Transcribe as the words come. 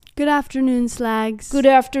Good afternoon, Slags. Good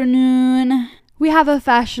afternoon. We have a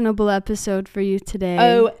fashionable episode for you today.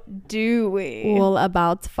 Oh, do we? All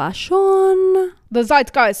about fashion. The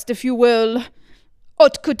zeitgeist, if you will.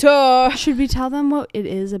 Haute couture. Should we tell them what it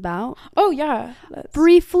is about? Oh, yeah.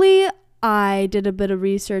 Briefly, I did a bit of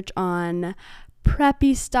research on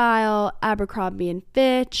preppy style, Abercrombie and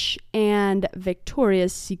Fitch, and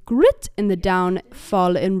Victoria's Secret in the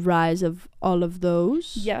downfall and rise of all of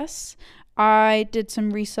those. Yes. I did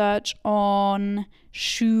some research on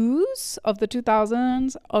shoes of the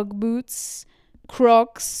 2000s, Ugg boots,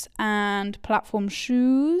 Crocs, and platform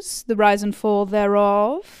shoes, the rise and fall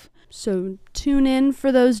thereof. So tune in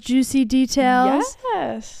for those juicy details.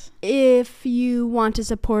 Yes. If you want to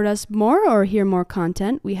support us more or hear more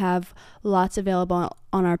content, we have lots available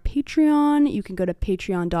on our Patreon. You can go to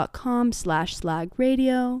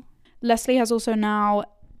patreon.com/slagradio. Leslie has also now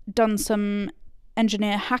done some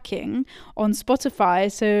engineer hacking on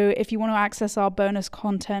Spotify. So if you want to access our bonus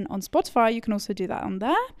content on Spotify, you can also do that on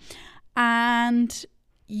there. And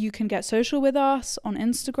you can get social with us on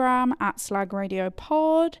Instagram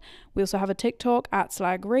 @slagradiopod. We also have a TikTok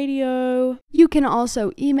 @slagradio. You can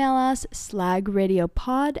also email us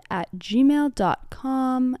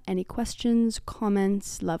slagradiopod@gmail.com. Any questions,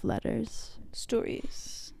 comments, love letters,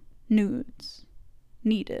 Stories, nudes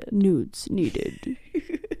needed.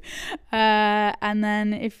 And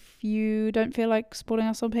then if you don't feel like supporting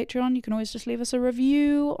us on Patreon, you can always just leave us a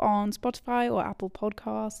review on Spotify or Apple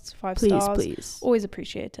Podcasts. 5 stars. Please. Always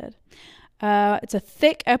appreciated. It's a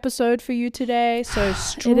thick episode for you today, so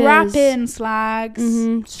strap in, Slags.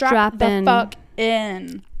 Mm-hmm. Strap the in. fuck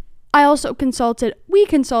in. We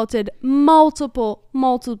consulted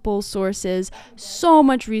multiple sources, so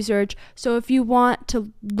much research. So if you want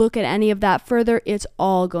to look at any of that further, it's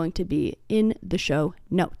all going to be in the show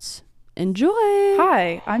notes. Enjoy.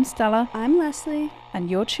 Hi, I'm Stella. I'm Leslie. And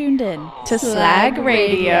you're tuned in to Slag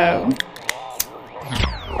Radio.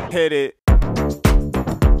 Hit it.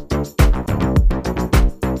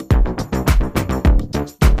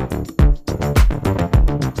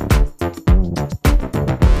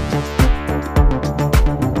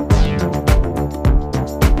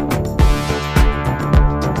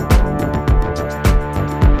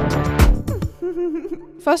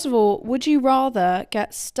 First of all, would you rather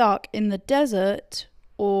get stuck in the desert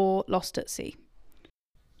or lost at sea?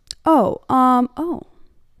 I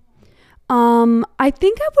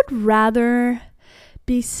think I would rather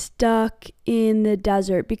be stuck in the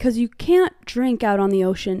desert because you can't drink out on the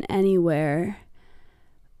ocean anywhere.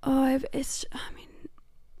 I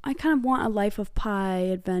kind of want a life of pi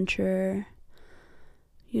adventure.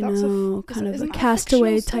 Kind of a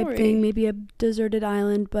castaway type thing, maybe a deserted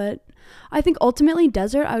island, but I think ultimately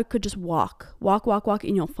desert, I could just walk,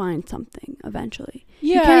 and you'll find something eventually.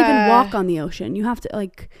 Yeah. You can't even walk on the ocean. You have to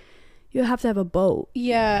have a boat.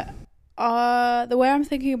 Yeah. The way I'm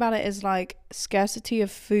thinking about it is like scarcity of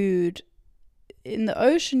food. In the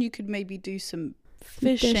ocean, you could maybe do some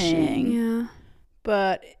fishing. Yeah.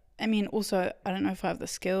 But I mean, also, I don't know if I have the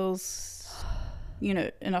skills,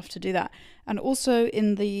 enough to do that. And also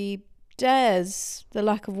in the des, the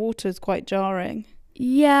lack of water is quite jarring.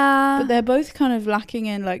 Yeah. But they're both kind of lacking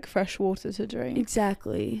in like fresh water to drink.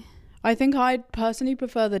 Exactly. I think I'd personally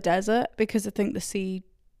prefer the desert because I think the sea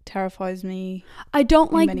terrifies me. I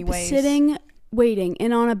don't like sitting, waiting.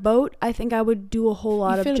 And on a boat, I think I would do a whole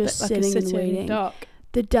lot of just sitting and waiting. Duck.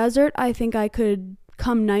 The desert, I think I could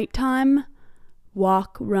come nighttime,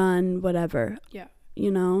 walk, run, whatever. Yeah.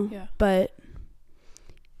 Yeah. But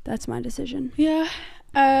that's my decision. Yeah.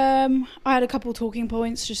 I had a couple talking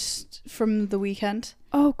points just from the weekend.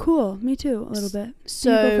 Oh, cool. Me too, a little bit. So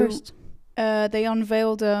you go first. They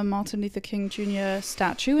unveiled a Martin Luther King Jr.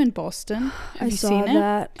 statue in Boston. Have you seen it?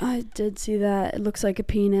 That. I did see that. It looks like a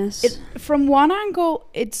penis. From one angle,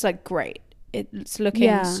 it's like great. It's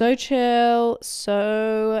looking so chill,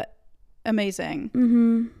 so amazing.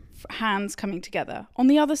 Mm-hmm. Hands coming together. On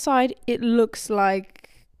the other side, it looks like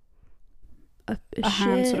a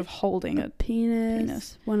hand sort of holding a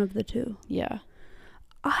penis. One of the two. Yeah.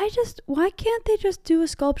 Why can't they just do a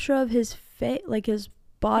sculpture of his face, like his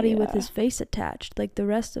body with his face attached, like the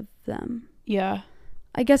rest of them? Yeah.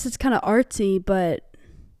 I guess it's kind of artsy, but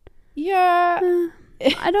yeah.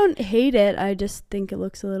 I don't hate it. I just think it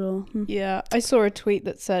looks a little... Yeah. I saw a tweet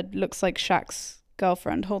that said, looks like Shaq's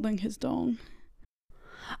girlfriend holding his dong.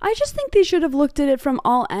 I just think they should have looked at it from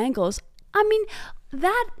all angles. I mean,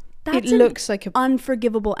 That's it looks like an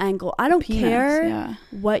unforgivable angle. I don't care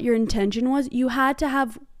what your intention was. You had to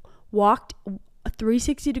have walked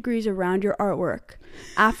 360 degrees around your artwork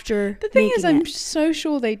after the thing is, I'm it. so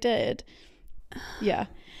sure they did. Yeah.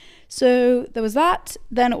 So there was that.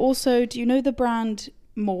 Then also, do you know the brand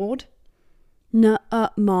Maud? No,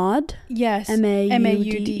 Mod. Yes.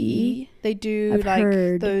 MAUDE. They do I've like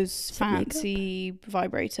heard those fancy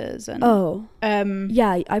vibrators and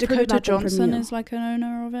yeah, I've heard Dakota about them from Johnson you. is like an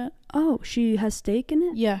owner of it. Oh, she has stake in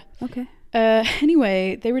it? Yeah. Okay.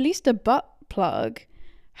 Anyway, they released a butt plug.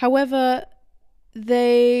 However,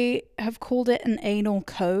 they have called it an anal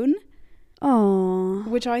cone. Oh.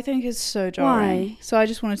 Which I think is so jarring. Why? So I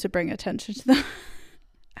just wanted to bring attention to that.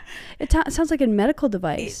 It sounds like a medical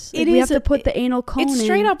device. It we is have to put the anal cone It's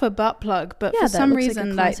straight in. up a butt plug, but Yeah, for that some looks like a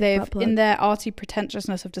reason, like classic they've butt plug. in their arty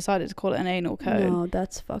pretentiousness have decided to call it an anal cone. No,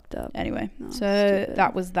 that's fucked up. Anyway, No, so stupid.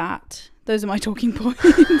 that was that. Those are my talking points.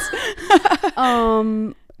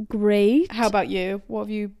 Great. How about you? What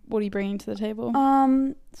are you bringing to the table?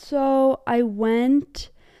 So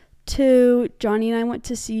Johnny and I went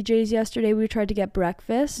to CJ's yesterday. We tried to get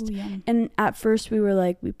breakfast. Ooh, yum. And at first we were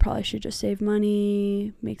like, we probably should just save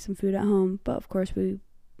money, make some food at home. But of course we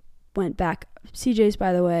went back. CJ's,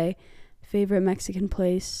 by the way, favorite Mexican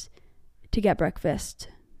place to get breakfast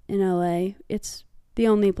in LA. It's the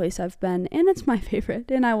only place I've been, and it's my favorite,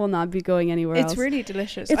 and I will not be going anywhere else. It's really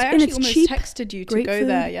delicious. I actually almost cheap, texted you to great go food.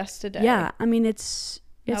 there yesterday. Yeah, I mean it's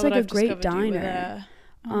Now like that a I've great discovered you were diner.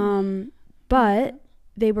 there. But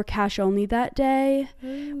they were cash only that day.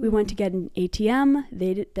 We went to get an ATM.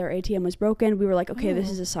 Their ATM was broken. We were like, okay, this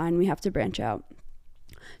is a sign. We have to branch out.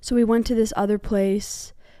 So we went to this other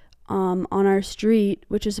place on our street,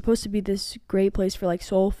 which is supposed to be this great place for like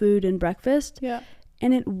soul food and breakfast. Yeah.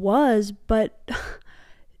 And it was, but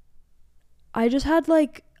I just had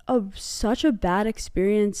like such a bad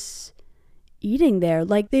experience eating there.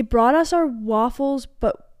 Like they brought us our waffles,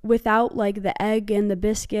 but without like the egg and the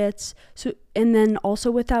biscuits, so and then also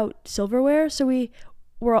without silverware, so we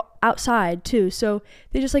were outside too, so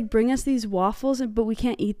they just like bring us these waffles but we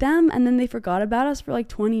can't eat them, and then they forgot about us for like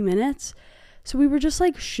 20 minutes, so we were just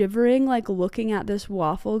like shivering, like looking at this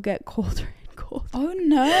waffle get colder and colder. Oh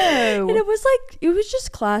no. And it was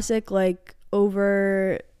just classic like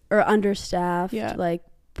over or understaffed, like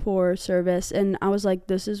poor service, and I was like,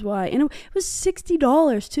 this is why. And it was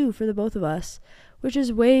 $60 too for the both of us, which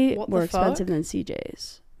is way more expensive than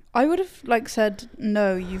CJ's. I would have like said,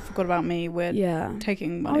 no, you forgot about me. We're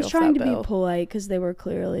taking money off that bill. I was trying to be polite because they were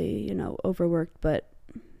clearly, overworked, but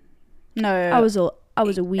no, I was a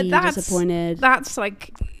wee disappointed. That's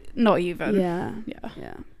like not even. Yeah.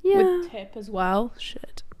 With tip as well.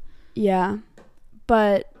 Shit. Yeah,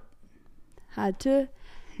 but had to.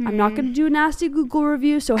 I'm not going to do a nasty Google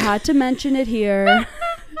review, so had to mention it here.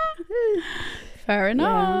 Fair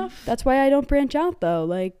enough. Yeah. That's why I don't branch out though.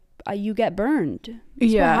 Like you get burned.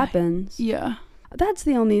 That's what happens. Yeah. That's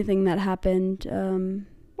the only thing that happened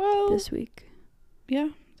this week. Yeah,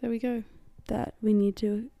 there we go. That we need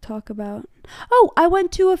to talk about. Oh, I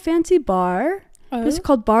went to a fancy bar. Oh. This is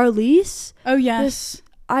called Bar Lise. Oh yes.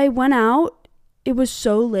 I went out. It was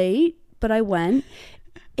so late, but I went.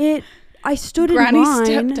 I stood Granny in line.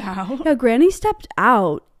 Granny stepped out. Yeah, Granny stepped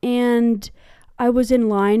out, and I was in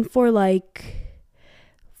line for like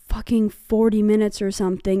fucking 40 minutes or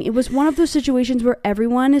something. It was one of those situations where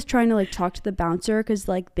everyone is trying to like talk to the bouncer because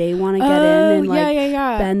like they want to get in and like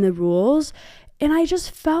bend the rules. And I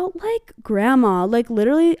just felt like grandma. Like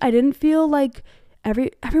literally, I didn't feel like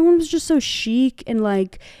everyone was just so chic and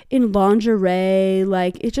like in lingerie.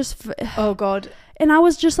 Like it just. Oh God. And I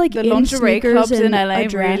was just like the in lingerie clubs in LA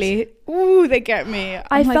dress. really. Ooh, they get me.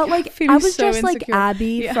 I felt like I was so just like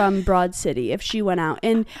Abby from Broad City if she went out,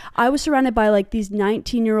 and I was surrounded by like these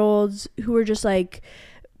 19-year-olds who were just like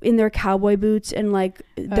in their cowboy boots and like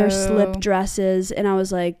their slip dresses, and I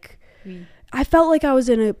was like, I felt like I was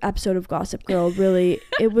in an episode of Gossip Girl. Really,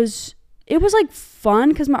 it was like fun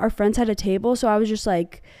because our friends had a table, so I was just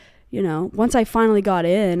like, once I finally got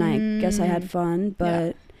in, I guess I had fun, but.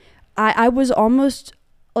 Yeah. I was almost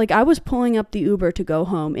like I was pulling up the Uber to go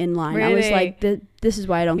home in line. Really? I was like, this is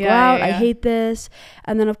why I don't go out. Yeah. I hate this.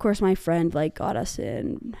 And then of course my friend like got us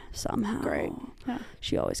in somehow. Great. Yeah.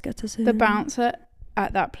 She always gets us in. The bouncer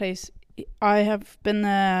at that place, I have been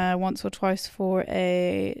there once or twice for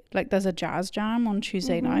there's a jazz jam on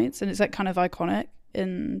Tuesday nights, and it's like kind of iconic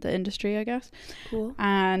in the industry, I guess. Cool.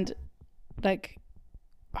 And like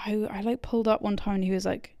I like pulled up one time and he was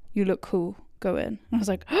like, you look cool, go in. And I was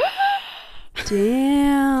like,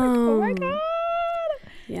 damn. Oh my God.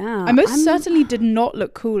 Yeah. I most certainly did not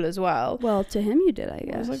look cool as well. Well, to him you did, I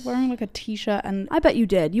guess. I was like wearing like a t-shirt, and I bet you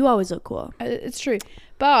did. You always look cool. It's true.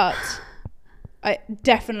 But I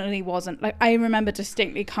definitely wasn't. Like, I remember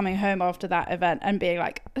distinctly coming home after that event and being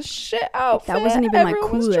like, a shit outfit. That wasn't even my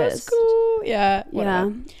Everyone was dressed coolest. cool. Yeah,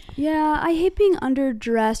 whatever. Yeah, I hate being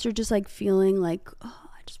underdressed or just like feeling like,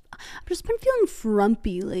 I've just been feeling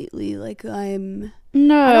frumpy lately. Like I don't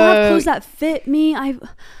have clothes that fit me. I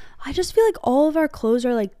just feel like all of our clothes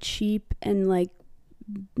are like cheap and like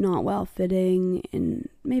not well fitting, and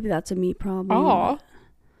maybe that's a me problem. Oh.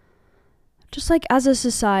 Just like as a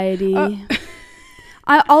society.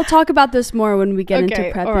 I'll talk about this more when we get into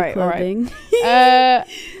preppy clothing.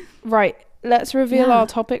 Right. Let's reveal our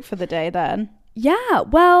topic for the day then. Yeah.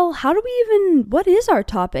 Well, what is our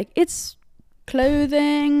topic? It's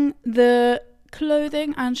clothing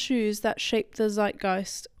and shoes that shaped the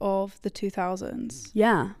zeitgeist of the 2000s.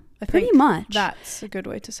 Yeah. I pretty think much. That's a good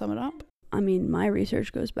way to sum it up. I mean, my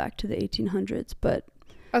research goes back to the 1800s, but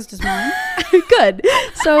as does mine. Good.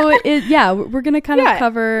 So we're gonna kind of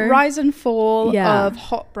cover rise and fall of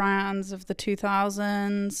hot brands of the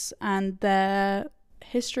 2000s and their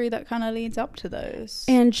history that kind of leads up to those.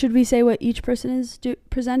 And should we say what each person is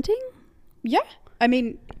presenting? Yeah. I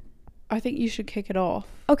mean, I think you should kick it off.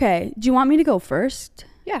 Okay. Do you want me to go first?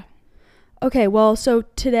 Yeah. Okay. Well, so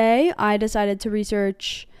today I decided to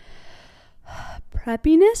research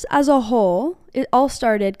preppiness as a whole. It all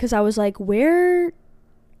started because I was like,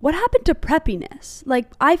 what happened to preppiness?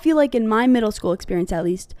 Like, I feel like in my middle school experience, at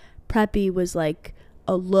least, preppy was like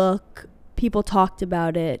a look. People talked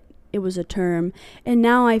about it. It was a term. And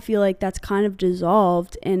now I feel like that's kind of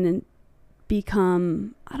dissolved and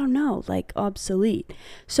become, I don't know, like obsolete.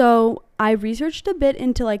 So I researched a bit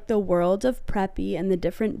into like the world of preppy and the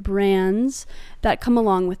different brands that come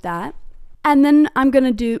along with that. And then I'm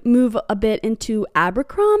going to move a bit into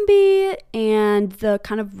Abercrombie and the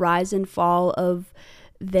kind of rise and fall of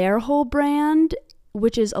their whole brand,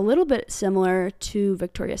 which is a little bit similar to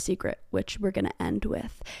Victoria's Secret, which we're going to end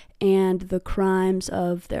with, and the crimes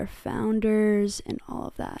of their founders and all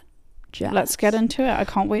of that jazz. Let's get into it. I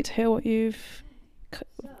can't wait to hear what you've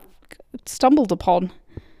stumbled upon,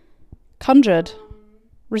 conjured,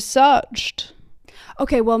 researched.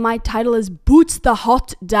 Okay, well, my title is Boots the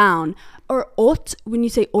Hot Down, or haute, when you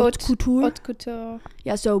say haute couture. Haute couture.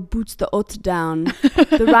 Yeah, so Boots the Haute Down.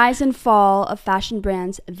 The rise and fall of fashion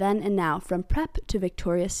brands then and now, from prep to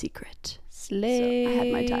Victoria's Secret. Slay. So I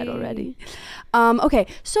had my title ready. Okay,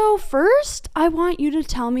 so first, I want you to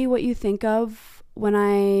tell me what you think of when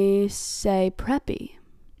I say preppy.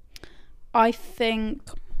 I think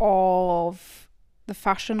of the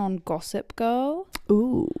fashion on Gossip Girl.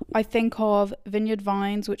 Ooh. I think of Vineyard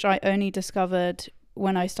Vines, which I only discovered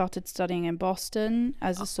when I started studying in Boston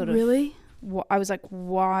as a sort of... Really? I was like,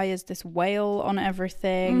 why is this whale on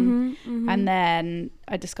everything? And then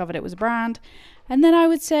I discovered it was a brand. And then I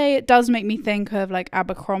would say it does make me think of like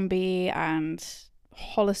Abercrombie and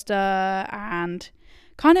Hollister and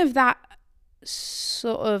kind of that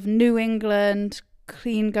sort of New England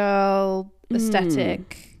clean girl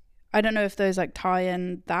aesthetic. I don't know if those like tie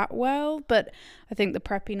in that well, but I think the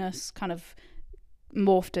preppiness kind of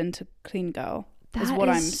morphed into clean girl is what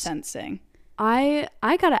I'm sensing. I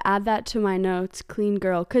gotta add that to my notes, clean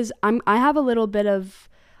girl, because I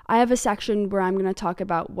have a section where I'm gonna talk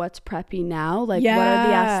about what's preppy now, like what are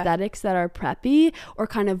the aesthetics that are preppy or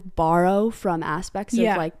kind of borrow from aspects of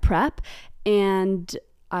like prep, and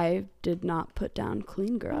I did not put down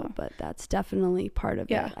clean girl, but that's definitely part of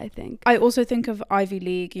it, I think. I also think of Ivy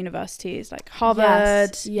League universities like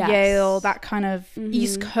Harvard, Yale, that kind of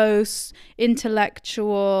East Coast,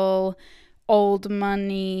 intellectual, old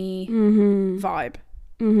money vibe.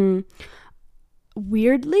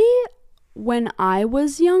 Weirdly, when I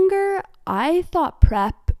was younger, I thought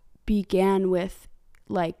prep began with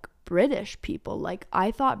like British people. Like I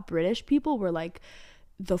thought British people were like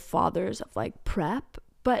the fathers of like prep.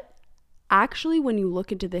 But actually, when you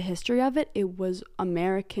look into the history of it, it was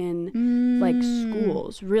American like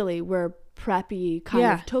schools really where preppy kind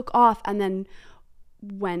of took off and then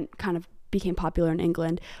became popular in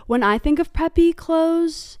England. When I think of preppy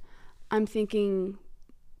clothes, I'm thinking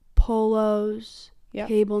polos,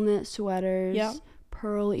 cable knit sweaters,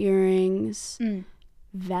 pearl earrings,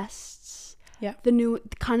 vests. Yeah. The New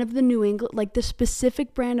England, like the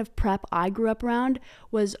specific brand of prep I grew up around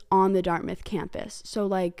was on the Dartmouth campus. So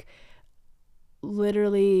like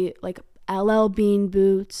literally like LL Bean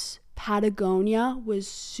boots, Patagonia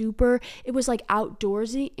was it was like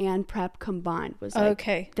outdoorsy and prep combined. Was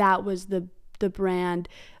like that was the brand.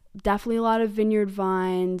 Definitely a lot of Vineyard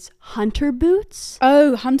Vines, Hunter boots.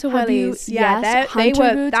 Oh, Hunter wellies. Yes, they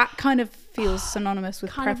were boots. That kind of feels synonymous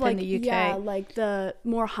with kind prep of like, in the UK. Yeah, like the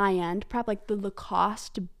more high-end prep, like the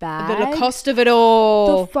Lacoste bag. The Lacoste of it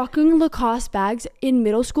all. The fucking Lacoste bags. In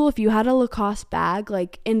middle school, if you had a Lacoste bag,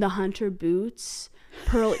 like in the hunter boots,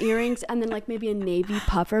 pearl earrings, and then like maybe a navy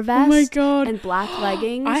puffer vest. Oh my God. And black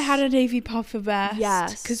leggings. I had a navy puffer vest.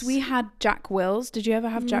 Yes. Because we had Jack Wills. Did you ever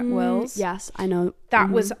have Jack Wills? Yes, I know. That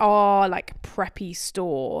was our like preppy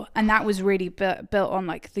store, and that was really built on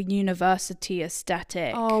like the university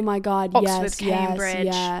aesthetic. Oh my God, Oxford, yes, Cambridge,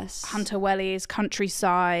 yes. Hunter Wellies,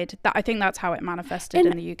 countryside. That I think that's how it manifested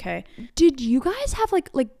in the UK. Did you guys have like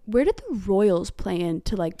where did the Royals play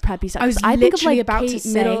into like preppy stuff? I was think of literally like about to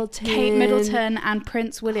say Kate Middleton Middleton. and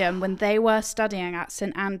Prince William when they were studying at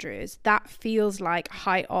St Andrews. That feels like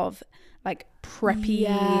height of like preppy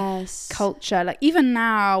culture. Like even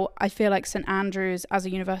now, I feel like St Andrews as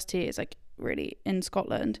a university is like really in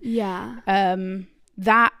Scotland. Yeah.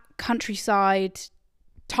 That countryside,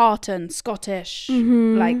 tartan, Scottish,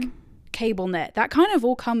 like cable knit. That kind of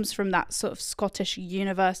all comes from that sort of Scottish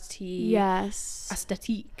university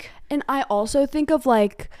aesthetique. And I also think of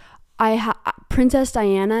like Princess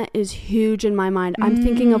Diana is huge in my mind. I'm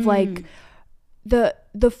thinking of like the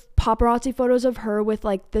paparazzi photos of her with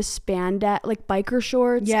like the spandex, like biker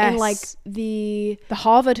shorts, and like the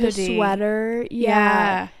Harvard hoodie, sweater,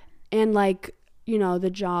 and like, you know, the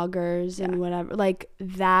joggers and whatever. Like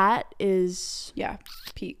that is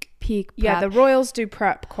peak prep. Yeah, the Royals do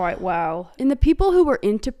prep quite well. And the people who were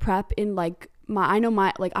into prep in like I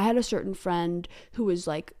had a certain friend who was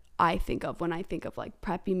like, I think of when I think of like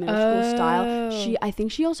preppy middle school style. I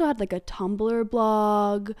think she also had like a Tumblr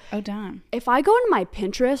blog. Oh damn. If I go into my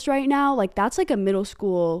Pinterest right now, like that's like a middle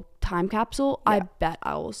school time capsule. I bet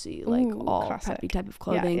I will see like all classic preppy type of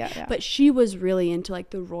clothing. But she was really into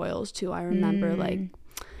like the Royals too. I remember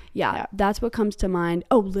that's what comes to mind.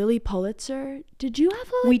 Oh, Lily Pulitzer. Did you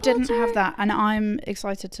have Lily Pulitzer? We didn't have that, and I'm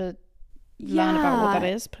excited to learn about what that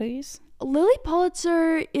is, please. Lily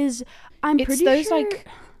Pulitzer is it's those like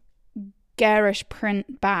garish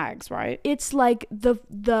print bags, right? It's like the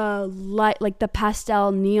light, like the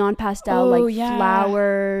pastel, neon pastel,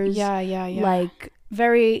 flowers. Like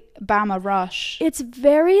very Bama Rush. It's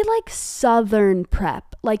very like southern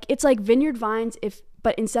prep. Like it's like Vineyard Vines,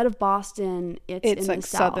 but instead of Boston, it's in like the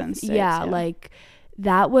southern South. states, Like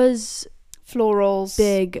that was florals,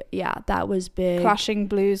 big. Yeah, that was big. Clashing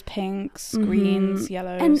blues, pinks, greens,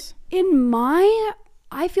 yellows. And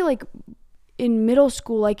I feel like in middle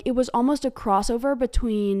school, like it was almost a crossover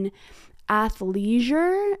between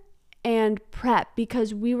athleisure and prep,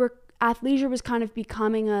 because athleisure was kind of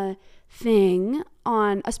becoming a thing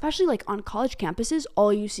especially like on college campuses.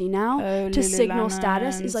 All you see now to signal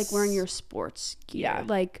status is like wearing your sports gear.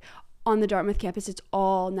 Like on the Dartmouth campus, it's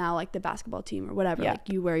all now like the basketball team or whatever. Like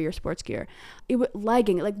you wear your sports gear.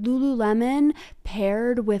 Legging, like Lululemon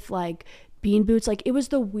paired with like Bean boots, like it was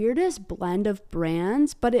the weirdest blend of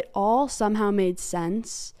brands, but it all somehow made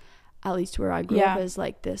sense, at least where I grew up, as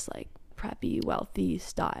like this like preppy, wealthy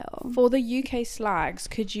style. For the UK slags,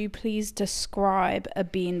 could you please describe a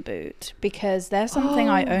bean boot? Because there's something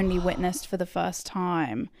I only witnessed for the first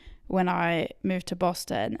time when I moved to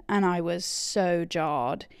Boston, and I was so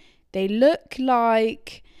jarred. They look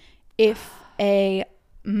like if a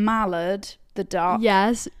mallard, the duck,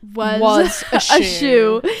 was a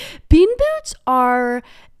shoe. Bean boots are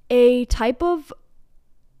a type of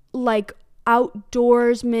like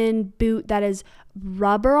outdoorsman boot that is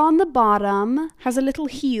rubber on the bottom, has a little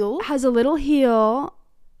heel,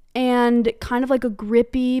 and kind of like a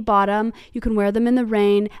grippy bottom. You can wear them in the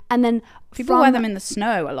rain, and then people wear them in the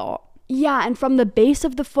snow a lot. Yeah, and from the base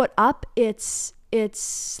of the foot up, it's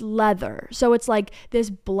leather. So it's like this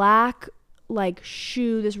black like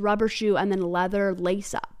shoe, this rubber shoe, and then leather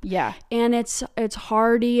lace up. Yeah. And it's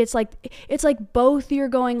hardy. It's like both you're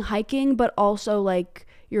going hiking, but also like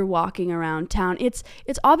you're walking around town. It's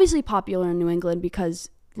obviously popular in New England because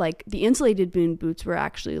like the insulated boon boots were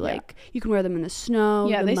actually like you can wear them in the snow.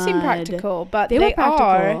 Yeah, they mud. seem practical, but they were practical.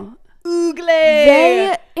 Are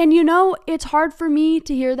oogly. And you know, it's hard for me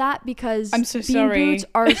to hear that because I'm so bean sorry. boots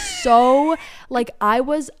are so like I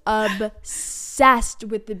was obsessed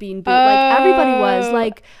with the bean boot. Like everybody was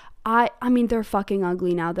like I mean they're fucking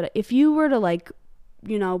ugly now. That if you were to like,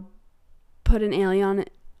 you know, put an alien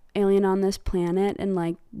on this planet and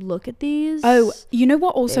like look at these. Oh, you know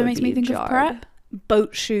what also makes me think of prep?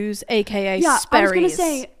 Boat shoes, aka Sperry's. I was gonna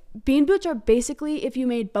say bean boots are basically if you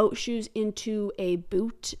made boat shoes into a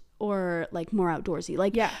boot or like more outdoorsy.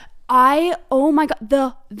 Like Oh my God,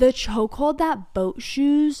 the chokehold that boat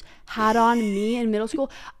shoes had on me in middle school.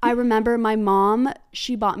 I remember my mom,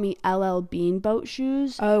 she bought me LL Bean boat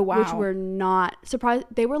shoes. Oh, wow. Which were not surprised.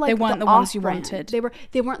 They were like They weren't the ones you off-brand. wanted. They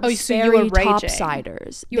weren't the so you were Sperry raging.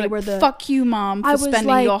 topsiders. You were like, fuck you, Mom, for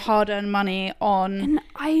spending your hard-earned money on. And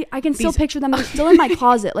I can still picture them. They're still in my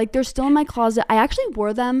closet. Like, they're still in my closet. I actually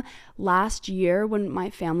wore them last year when my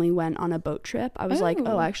family went on a boat trip. I was like,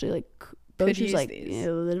 oh, actually, like, boat shoes, like,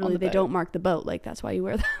 literally they don't mark the boat, like that's why you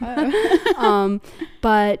wear them.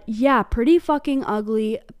 But yeah, pretty fucking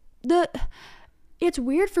ugly. It's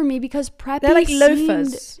weird for me because preppy, they're like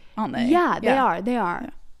loafers, aren't they? Yeah, they are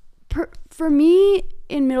yeah. For me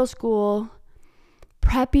in middle school,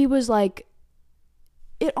 preppy was like,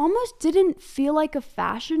 it almost didn't feel like a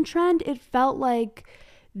fashion trend. It felt like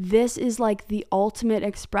this is like the ultimate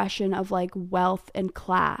expression of like wealth and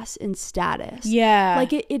class and status. Yeah.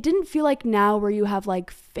 Like it didn't feel like now where you have like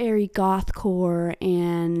fairy gothcore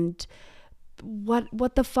and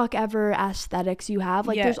what the fuck ever aesthetics you have.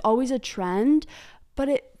 Like there's always a trend, but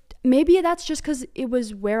maybe that's just because it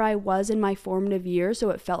was where I was in my formative years,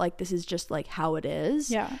 so it felt like this is just like how it is.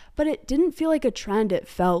 Yeah. But it didn't feel like a trend. It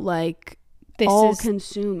felt like this all is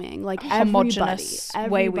consuming. Like homogenous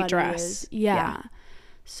everybody way we dress. Yeah.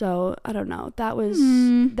 So I don't know. That was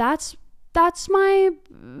that's my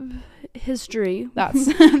history. That's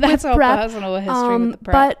our personal history with the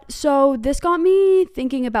prep. But so this got me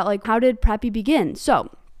thinking about like, how did preppy begin?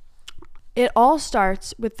 So it all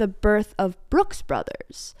starts with the birth of Brooks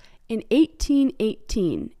Brothers in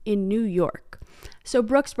 1818 in New York. So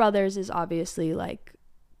Brooks Brothers is obviously like,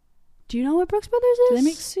 do you know what Brooks Brothers is? Do they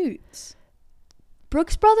make suits?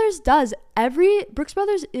 Brooks Brothers does. Brooks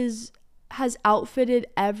Brothers has outfitted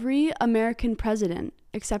every American president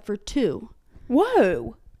except for 2.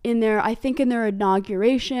 Whoa. I think in their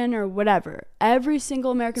inauguration or whatever. Every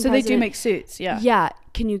single American president. So they do make suits, yeah. Yeah.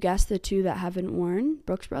 Can you guess the 2 that haven't worn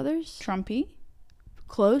Brooks Brothers? Trumpy?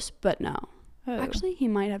 Close, but no. Oh. Actually, he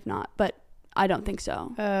might have not, but I don't think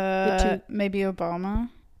so. The 2. Maybe Obama?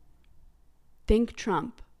 Think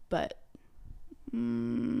Trump, but...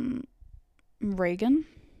 Reagan?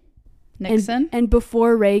 Nixon? And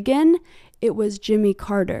before Reagan, it was Jimmy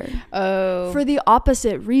Carter. Oh. For the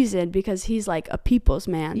opposite reason, because he's like a people's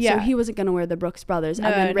man. Yeah. So he wasn't going to wear the Brooks Brothers.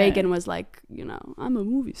 And then Reagan was like, I'm a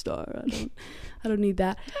movie star. I don't need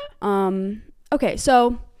that. Okay,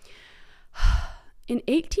 so in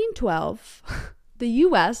 1812, the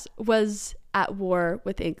U.S. was at war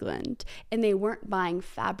with England, and they weren't buying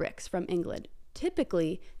fabrics from England.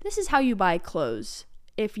 Typically, this is how you buy clothes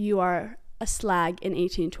if you are a slag in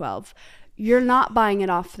 1812. You're not buying it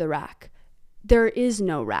off the rack. There is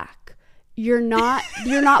no rack. You're not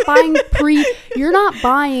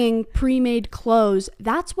buying pre-made clothes.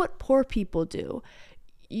 That's what poor people do.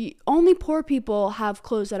 Only poor people have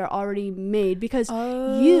clothes that are already made because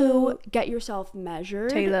you get yourself measured,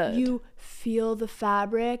 tailored. You feel the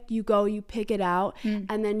fabric, you go, you pick it out,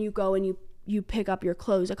 and then you go and you pick up your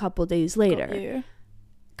clothes a couple days later.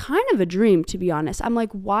 Kind of a dream, to be honest. I'm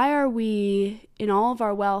like, why are we in all of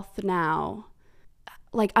our wealth now?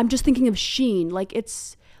 Like, I'm just thinking of Shein. Like,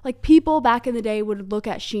 it's like people back in the day would look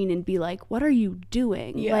at Shein and be like, what are you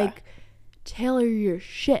doing? Yeah. Like, tailor your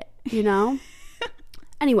shit,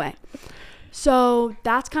 Anyway, so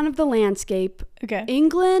that's kind of the landscape. Okay.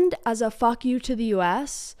 England, as a fuck you to the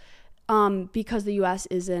US, because the US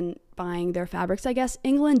isn't buying their fabrics, I guess,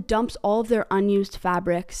 England dumps all of their unused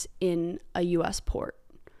fabrics in a US port.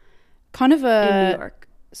 Kind of in New York.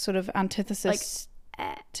 Sort of antithesis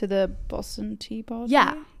to the Boston Tea Party.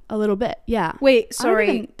 Yeah, a little bit. Yeah. Wait,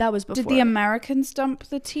 sorry. That was before. Did the Americans dump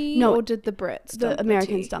the tea? No. Or did the Brits dump the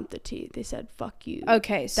Americans tea? dumped the tea. They said, fuck you.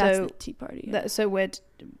 Okay, so... That's the Tea Party. Yeah. So weird.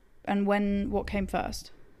 And what came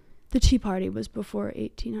first? The Tea Party was before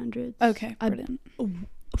 1800s. Okay, brilliant.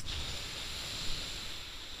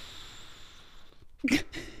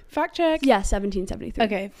 Fact check. Yeah, 1773.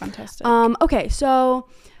 Okay, fantastic. Okay, so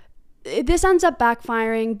this ends up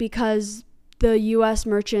backfiring because the U.S.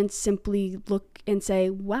 merchants simply look and say,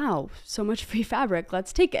 wow, so much free fabric,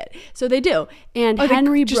 let's take it. So they do. And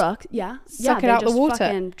Henry Brooks, suck it out the water.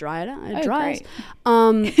 Fucking dry it out. It dries.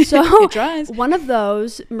 Great. So it dries. One of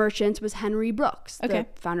those merchants was Henry Brooks, okay,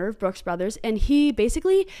 the founder of Brooks Brothers. And he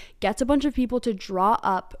basically gets a bunch of people to draw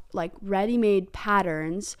up like ready-made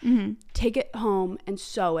patterns, take it home and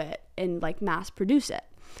sew it and like mass produce it.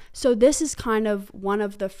 So this is kind of one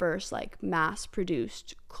of the first like mass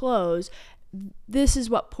produced clothes. This is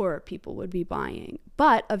what poorer people would be buying.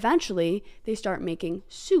 But eventually they start making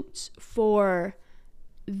suits for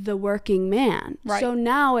the working man. Right. So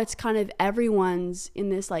now it's kind of everyone's in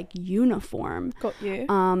this like uniform. Got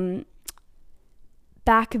you.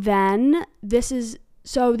 Back then, this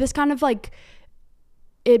kind of like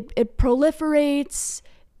it proliferates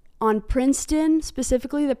on Princeton,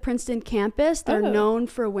 specifically the Princeton campus. They're known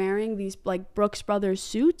for wearing these like Brooks Brothers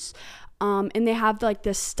suits. And they have like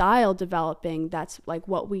this style developing that's like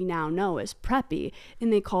what we now know as preppy,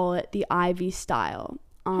 and they call it the Ivy style.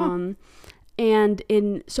 And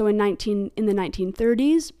in the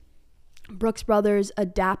 1930s, Brooks Brothers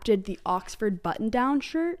adapted the Oxford button-down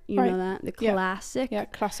shirt. You know that, the classic. Yeah,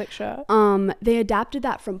 classic shirt. They adapted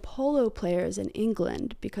that from polo players in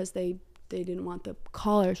England because they didn't want the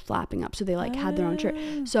collars flapping up, so they like had their own shirt.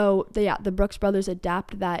 So the Brooks Brothers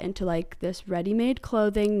adapted that into like this ready-made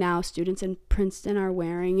clothing. Now students in Princeton are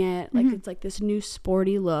wearing it. Like it's like this new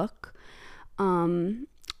sporty look. And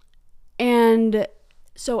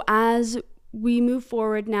so as we move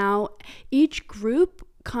forward now, each group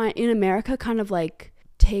in America kind of like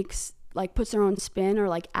puts their own spin or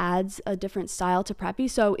like adds a different style to preppy.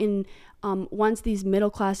 So once these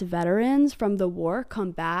middle class veterans from the war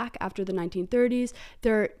come back after the 1930s,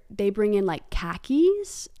 they bring in like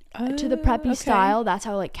khakis to the preppy style. That's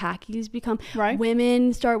how like khakis become. Right.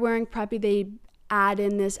 Women start wearing preppy. They add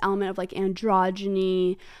in this element of like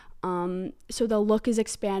androgyny. So the look is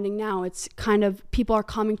expanding now. It's kind of, people are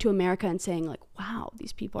coming to America and saying like, wow,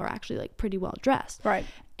 these people are actually like pretty well dressed. Right.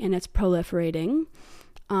 And it's proliferating.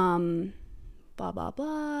 Blah, blah,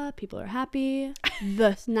 blah. People are happy.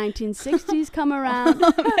 The 1960s come around.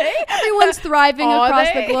 Everyone's thriving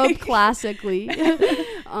across the globe classically.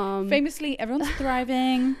 Famously, everyone's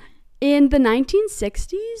thriving. In the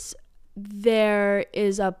 1960s, there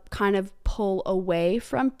is a kind of pull away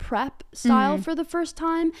from prep style for the first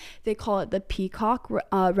time. They call it the Peacock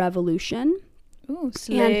Revolution. Ooh,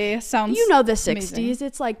 slay. Sounds the 60s. Amazing.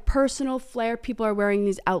 It's like personal flair. People are wearing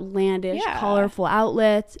these outlandish, colorful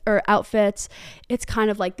outfits. It's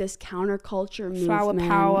kind of like this counterculture movement.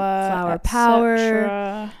 Flower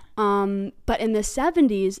power. But in the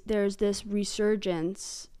 70s, there's this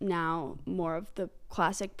resurgence now, more of the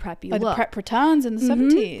classic preppy look. The prep returns in the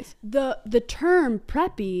 70s. The term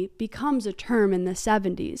preppy becomes a term in the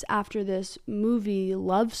 70s after this movie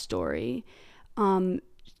Love Story.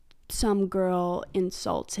 Some girl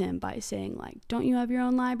insults him by saying like, don't you have your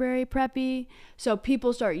own library, preppy? So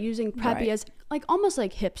people start using preppy as like almost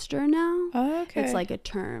like hipster now. It's like a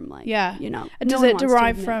term, like, does it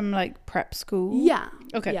derive from like prep school?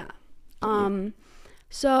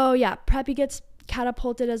 So preppy gets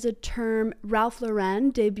catapulted as a term. Ralph Lauren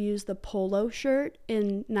debuts the polo shirt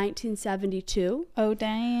in 1972. Oh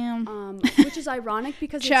damn! Which is ironic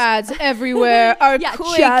because Chads everywhere are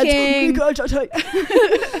quaking.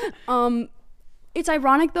 It's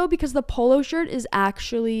ironic though because the polo shirt is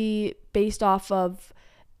actually based off of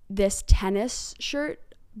this tennis shirt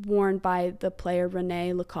worn by the player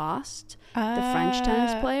René Lacoste, the French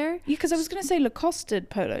tennis player. Yeah, because I was going to say Lacoste did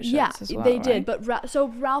polo shirts as well. They did. But so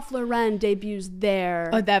Ralph Lauren debuts their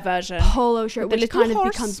version polo shirt, which kind of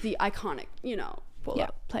becomes the iconic, polo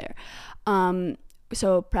player.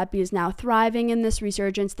 So preppy is now thriving in this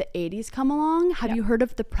resurgence. The 80s come along. Have you heard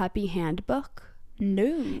of the Preppy Handbook?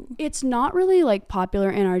 No. It's not really like popular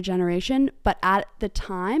in our generation, but at the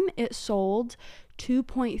time it sold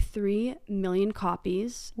 2.3 million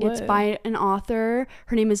copies. Whoa. It's by an author.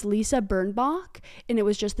 Her name is Lisa Birnbach, and it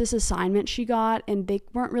was just this assignment she got, and they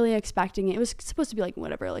weren't really expecting it. It was supposed to be like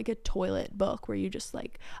whatever, like a toilet book where you just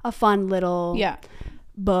like a fun little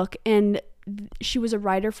book. And she was a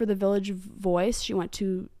writer for the Village Voice. She went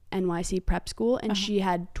to NYC prep school, and she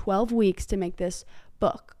had 12 weeks to make this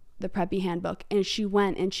book, the Preppy Handbook. And she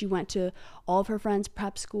went to all of her friends'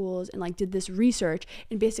 prep schools and like did this research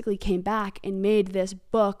and basically came back and made this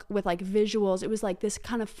book with like visuals. It was like this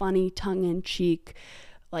kind of funny tongue-in-cheek,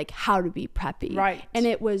 like how to be preppy. Right. And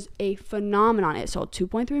it was a phenomenon. It sold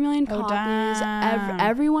 2.3 million copies.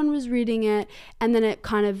 Everyone was reading it. And then it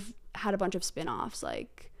kind of had a bunch of spin-offs.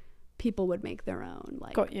 Like people would make their own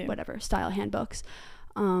like whatever style handbooks.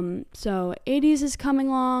 So 80s is coming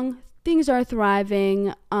along. Things are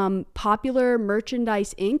thriving. Popular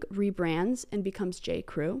Merchandise Inc. rebrands and becomes J.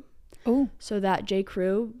 Crew. Oh. So that J.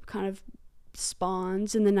 Crew kind of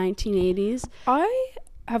spawns in the 1980s. I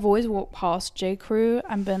have always walked past J. Crew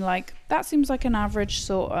and been like, that seems like an average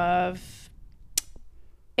sort of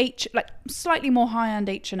like slightly more high-end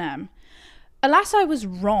H&M. Alas, I was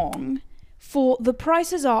wrong. For the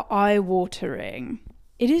prices are eye-watering.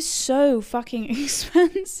 It is so fucking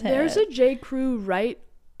expensive. There's a J. Crew right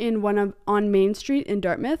on Main Street in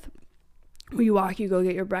Dartmouth, where you walk, you go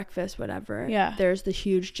get your breakfast, whatever. Yeah. There's the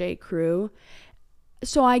huge J. Crew.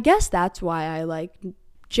 so I guess that's why I like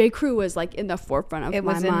J. Crew was like in the forefront of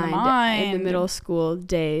my mind in the middle school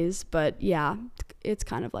days. But yeah, it's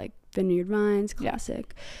kind of like Vineyard Vines,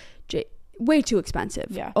 classic. Way too expensive.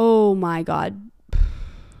 Yeah. Oh my God.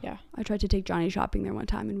 Yeah. I tried to take Johnny shopping there one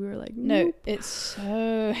time and we were like, no, it's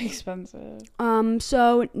so expensive.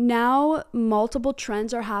 So now multiple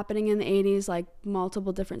trends are happening in the 80s, like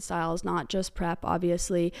multiple different styles, not just prep,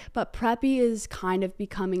 obviously, but preppy is kind of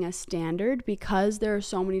becoming a standard because there are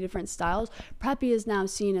so many different styles. Preppy is now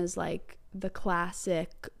seen as like the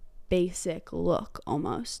classic basic look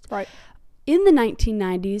almost. Right. In the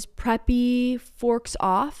 1990s, preppy forks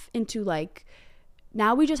off into like,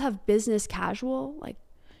 now we just have business casual, like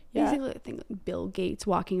basically I think like Bill Gates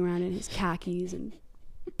walking around in his khakis and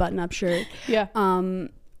button-up shirt. Yeah.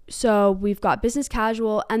 So we've got business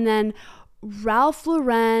casual, and then Ralph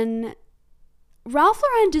Lauren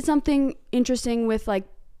did something interesting with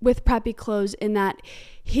preppy clothes in that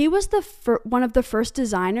he was one of the first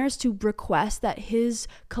designers to request that his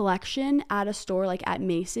collection at a store like at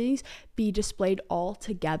Macy's be displayed all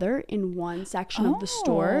together in one section of the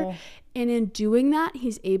store. And in doing that,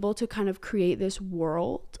 he's able to kind of create this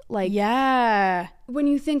world. Like, yeah, when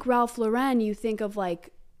you think Ralph Lauren, you think of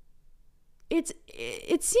like, it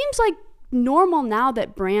seems like normal now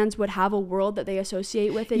that brands would have a world that they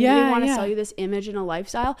associate with and they want to sell you this image and a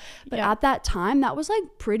lifestyle. But at that time, that was like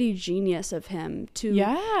pretty genius of him to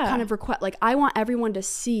kind of request, like, I want everyone to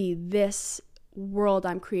see this world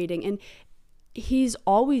I'm creating. And he's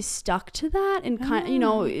always stuck to that and kind of, you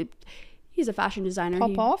know, he's a fashion designer.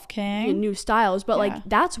 Pop off king. New styles. But like,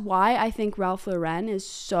 that's why I think Ralph Lauren is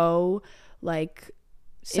so like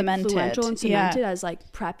influential and cemented as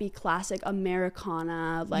like preppy classic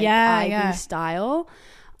Americana, like Ivy style.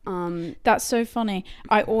 That's so funny.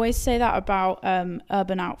 I always say that about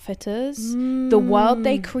Urban Outfitters. The world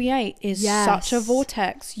they create is such a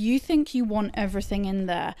vortex. You think you want everything in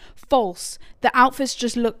there. False. The outfits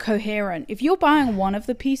just look coherent. If you're buying one of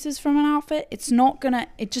the pieces from an outfit,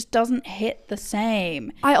 it just doesn't hit the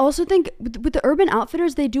same. I also think with the Urban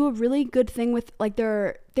Outfitters, they do a really good thing with like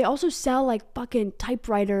they also sell like fucking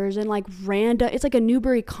typewriters and like it's like a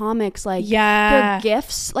Newbury Comics, like their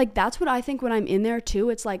gifts. Like that's what I think when I'm in there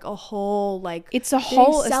too. It's like a whole like it's a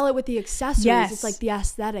whole sell it with the accessories. It's like the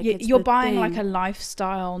aesthetic. You're buying like a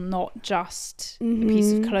lifestyle, not just a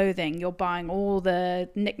piece of clothing. You're buying all the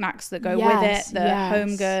knickknacks that go with it, the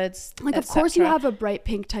home goods. Like of course you have a bright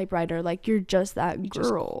pink typewriter. Like you're just that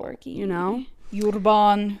girl, you know.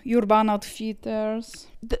 Urban Outfitters.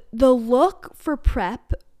 The look for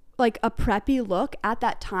prep, like a preppy look at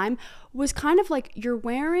that time, was kind of like you're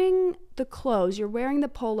wearing the clothes, you're wearing the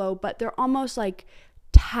polo, but they're almost like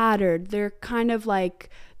tattered. They're kind of like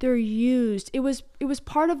they're used. It was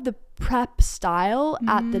part of the prep style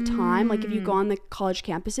at the time. Like if you go on the college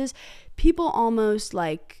campuses, people almost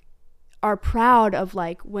like are proud of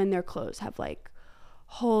like when their clothes have like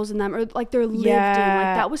holes in them or like they're lived in.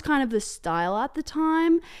 Like that was kind of the style at the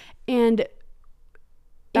time. And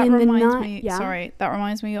that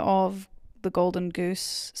reminds me of the Golden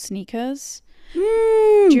Goose sneakers. Do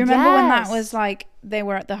you remember when that was like they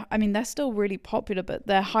were at I mean they're still really popular, but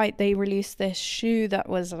their height, they released this shoe that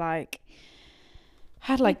was like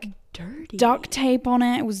had like dirty duct tape on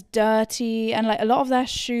it. It was dirty, and like a lot of their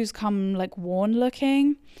shoes come like worn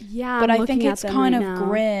looking. But I think it's kind of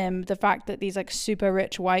grim, the fact that these like super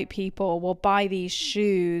rich white people will buy these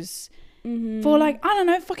shoes for like, I don't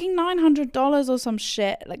know, fucking $900 or some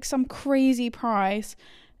shit, like some crazy price,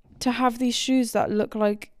 to have these shoes that look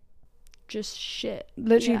like just shit,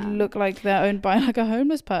 literally look like they're owned by like a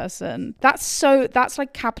homeless person. That's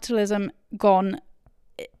like capitalism gone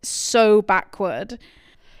so backward.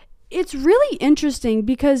 It's really interesting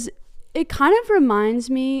because it kind of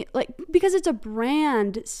reminds me, like, because it's a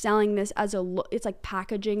brand selling this as a look, it's like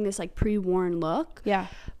packaging this like pre-worn look. Yeah.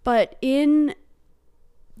 But in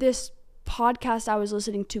this podcast I was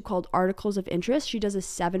listening to called Articles of Interest, she does a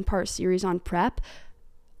 7-part series on prep.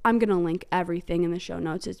 I'm going to link everything in the show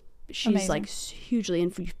notes. She's amazing. Like hugely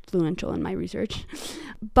influential in my research.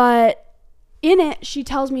 But in it, she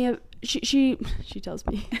tells me, she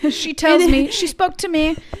spoke to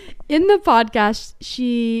me. In the podcast,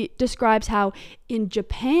 she describes how in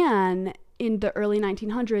Japan in the early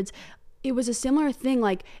 1900s, it was a similar thing.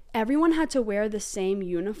 Like everyone had to wear the same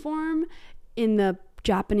uniform in the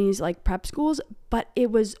Japanese like prep schools, but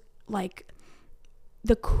it was like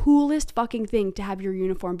the coolest fucking thing to have your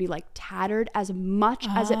uniform be like tattered as much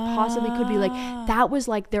as it possibly could be. Like that was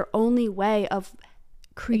like their only way of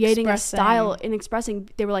creating a style and expressing.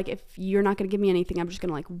 They were like, if you're not gonna give me anything, I'm just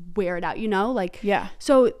gonna like wear it out, you know? Like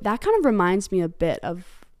so that kind of reminds me a bit of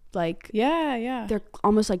like Yeah. they're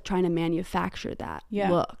almost like trying to manufacture that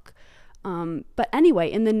Yeah. look. But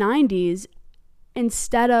anyway, in the 90s,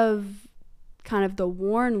 instead of kind of the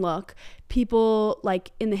worn look, people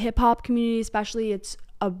like in the hip hop community especially, it's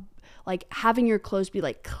like having your clothes be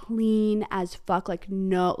like clean as fuck, like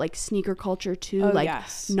no, like sneaker culture too, like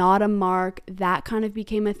not a mark, that kind of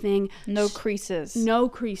became a thing. No creases.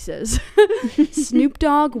 Snoop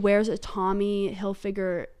Dogg wears a Tommy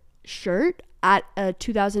Hilfiger shirt at a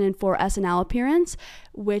 2004 SNL appearance,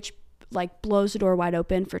 which like blows the door wide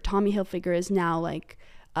open for Tommy Hilfiger is now like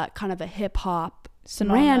kind of a hip hop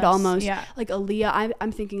brand almost. Yeah. Like Aaliyah,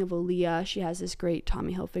 I'm thinking of Aaliyah. She has this great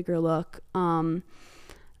Tommy Hilfiger look.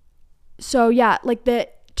 So yeah, like the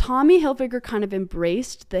Tommy Hilfiger kind of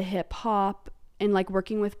embraced the hip hop and like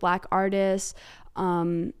working with black artists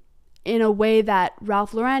in a way that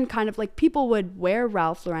Ralph Lauren kind of like, people would wear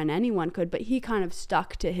Ralph Lauren, anyone could, but he kind of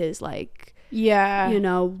stuck to his like, you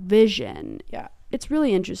know, vision. Yeah. It's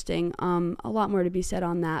really interesting. A lot more to be said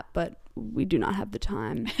on that, but we do not have the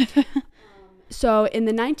time. So in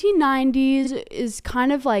the 1990s is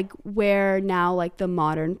kind of like where now like the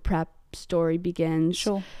modern prep story begins.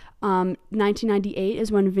 Sure. 1998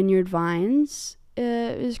 is when Vineyard Vines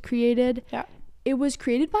is created. Yeah. It was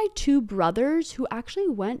created by two brothers who actually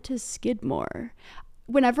went to Skidmore.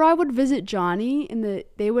 Whenever I would visit Johnny,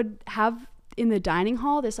 they would have in the dining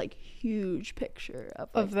hall this like huge picture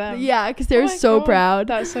of them. Yeah, because they're so proud.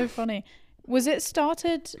 That's so funny. Was it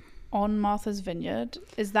started on Martha's Vineyard?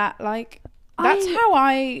 Is that like... That's how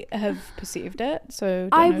I have perceived it. So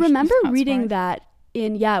I remember reading that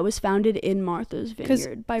it was founded in Martha's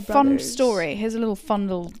Vineyard by brothers. Fun story. Here's a little fun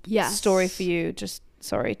little story for you. Just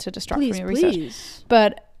sorry to distract from your research.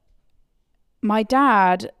 But my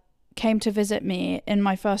dad came to visit me in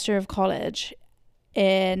my first year of college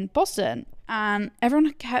in Boston, and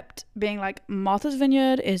everyone kept being like, Martha's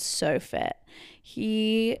Vineyard is so fit.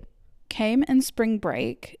 He came in spring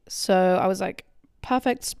break, so I was like,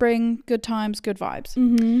 perfect spring, good times, good vibes.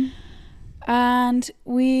 Mm-hmm. And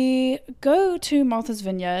we go to Martha's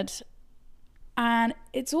Vineyard, and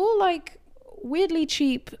it's all like weirdly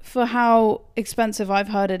cheap for how expensive I've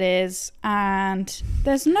heard it is, and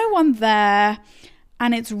there's no one there,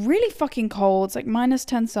 and it's really fucking cold. It's like minus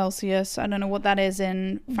 10 Celsius. I don't know what that is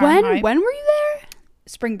in Fahrenheit. When were you there?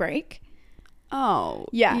 Spring break. Oh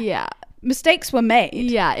yeah, mistakes were made.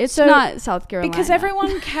 Yeah, it's not South Carolina, because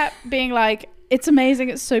everyone kept being like, it's amazing,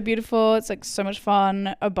 it's so beautiful, it's like so much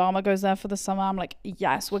fun. Obama goes there for the summer. I'm like,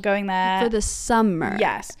 yes, we're going there for the summer.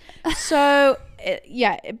 Yes. So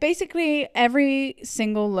basically every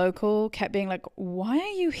single local kept being like, why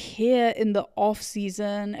are you here in the off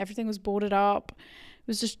season? Everything was boarded up. It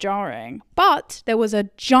was just jarring. But there was a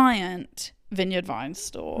giant Vineyard Vines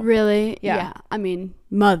store. Really? Yeah. I mean,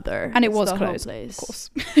 mother. And it was closed, of course.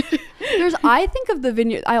 I think of the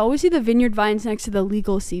Vineyard, I always see the Vineyard Vines next to the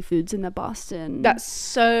Legal Seafoods in the Boston. That's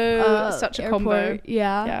such a airport. combo.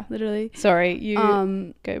 Yeah, literally. Sorry, you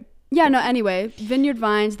go. Yeah, no, anyway, Vineyard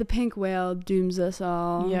Vines, the pink whale dooms us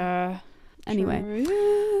all. Yeah. Anyway.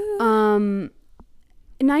 In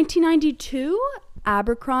 1992,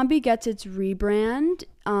 Abercrombie gets its rebrand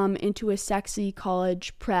into a sexy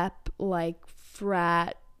college prep like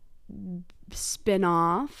frat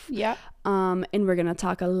spin-off. Yeah. And we're gonna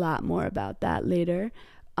talk a lot more about that later.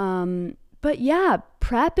 But yeah,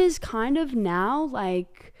 prep is kind of now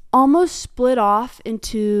like almost split off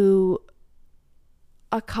into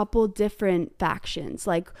a couple different factions.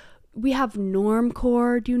 Like we have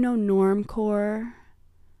normcore. Do you know normcore?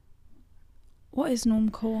 What is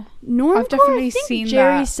normcore? Normcore, I've definitely I think seen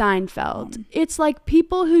Jerry that. Seinfeld. It's like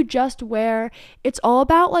people who just wear, it's all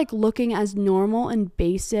about like looking as normal and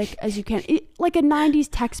basic as you can. Like a 90s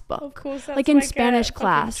textbook. Of course, that's like in Spanish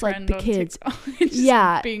class, like the kids.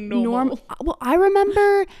 Yeah, being normal. Well, I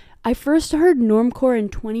remember I first heard normcore in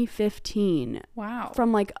 2015. Wow.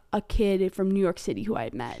 From like a kid from New York City who I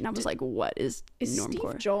had met, and I was like, what is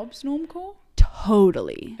normcore? Steve Jobs normcore?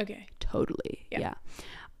 Totally. Okay. Totally. Yeah.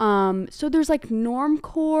 So there's like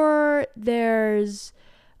normcore, there's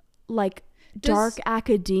like dark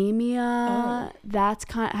academia. That's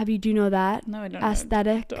do you know that? No, I don't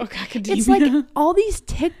aesthetic? know. Dark academia. It's like all these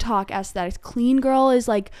TikTok aesthetics. Clean girl is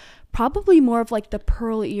like probably more of like the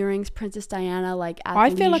pearl earrings, Princess Diana, like I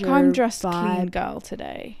feel like I'm dressed vibe. Clean girl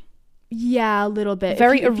today. Yeah, a little bit.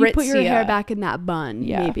 Very if you put your Aritzia. hair back in that bun,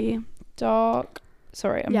 maybe. Dark.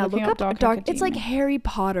 Sorry, I'm looking up dark academia. It's like Harry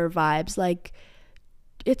Potter vibes, like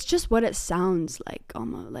it's just what it sounds like,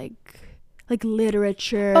 almost like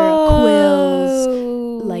literature,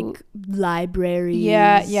 quills, like libraries.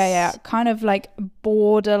 Yeah. Kind of like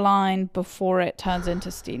borderline before it turns into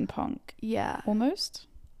steampunk. Yeah. Almost.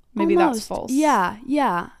 Maybe that's Almost. false.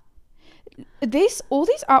 Yeah. All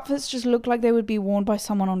these outfits just look like they would be worn by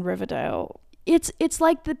someone on Riverdale. It's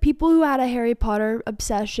like the people who had a Harry Potter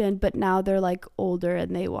obsession, but now they're like older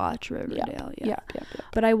and they watch Riverdale. Yeah.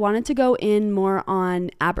 But I wanted to go in more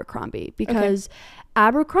on Abercrombie because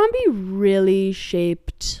Abercrombie really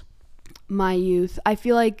shaped my youth. I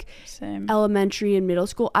feel like Same. elementary and middle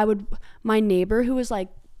school, my neighbor who was like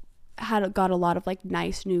got a lot of like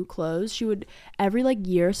nice new clothes, she would every like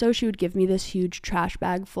year or so she would give me this huge trash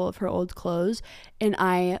bag full of her old clothes, and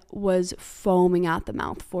I was foaming at the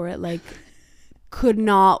mouth for it, like could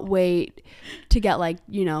not wait to get like,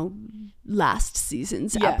 you know, last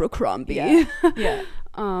season's Abercrombie. Yeah.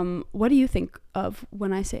 What do you think of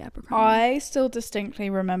when I say Abercrombie? I still distinctly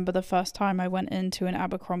remember the first time I went into an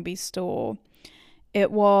Abercrombie store.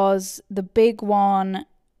 It was the big one,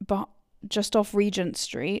 but just off Regent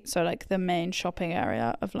Street, so like the main shopping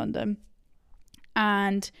area of London.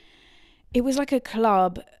 And it was like a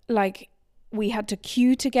club, like we had to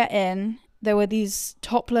queue to get in. There were these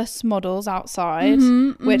topless models outside,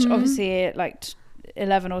 which obviously like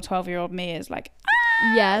 11 or 12-year-old me is like,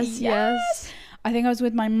 yes. I think I was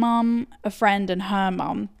with my mum, a friend, and her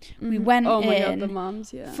mum. We went in. Oh my God, the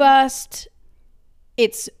mums, yeah. First,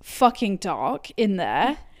 it's fucking dark in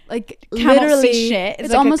there. Like Cannot literally, see shit. it's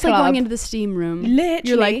like almost a like club. going into the steam room. Literally.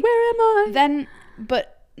 You're like, where am I? Then,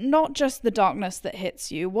 but not just the darkness that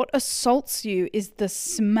hits you. What assaults you is the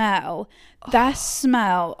smell. That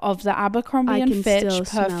smell of the Abercrombie and Fitch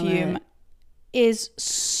perfume is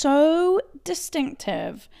so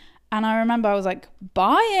distinctive. And I remember I was like,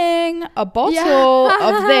 buying a bottle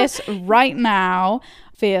of this right now.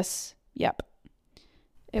 Fierce. Yep.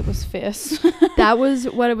 It was fierce. That was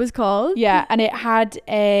what it was called? Yeah. And it had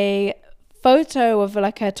a photo of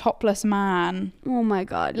like a topless man. Oh my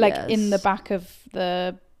God. Like in the back of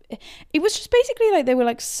the... It was just basically like they were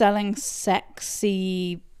like selling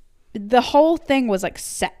sexy... The whole thing was like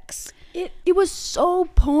sex. It was so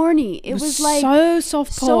porny. It was like... So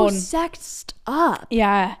soft porn. So sexed up.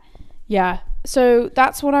 Yeah. So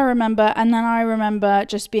that's what I remember. And then I remember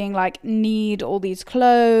just being like, need all these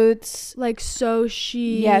clothes. Like so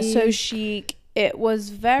chic. Yeah, so chic. It was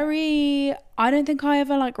very... I don't think I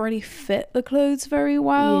ever like really fit the clothes very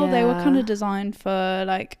well. They were kind of designed for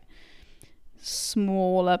like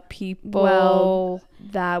smaller people. Well,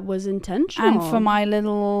 that was intentional. And for my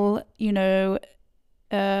little, you know,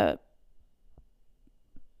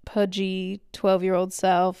 pudgy 12-year-old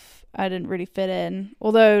self, I didn't really fit in.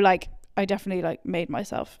 Although like I definitely like made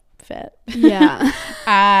myself fit. Yeah.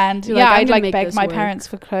 And You're yeah, like, I'd like beg my work. parents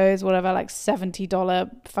for clothes, whatever, like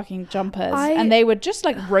 $70 fucking jumpers, and they would just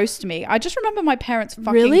like roast me. I just remember my parents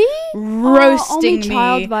fucking roasting me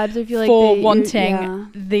child vibes, I feel like, for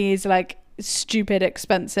wanting these like stupid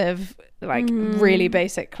expensive like really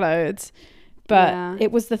basic clothes. But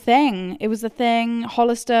it was the thing.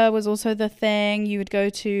 Hollister was also the thing. You would go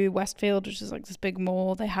to Westfield, which is like this big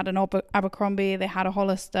mall. They had an Abercrombie. They had a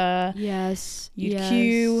Hollister. Yes. You'd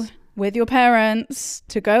queue with your parents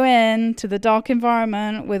to go in to the dark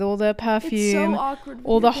environment with all the perfume. It's so awkward.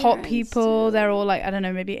 All the hot people. Too. They're all like, I don't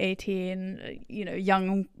know, maybe 18, you know,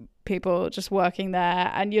 young people just working there.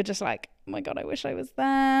 And you're just like, oh my God, I wish I was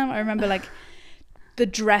them. I remember like the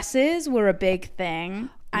dresses were a big thing.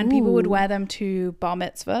 And people would wear them to bar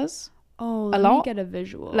mitzvahs. Oh, a let lot. me get a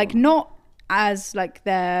visual. Like not as like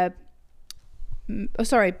their, bat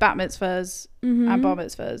mitzvahs and bar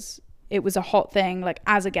mitzvahs. It was a hot thing. Like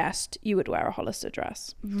as a guest, you would wear a Hollister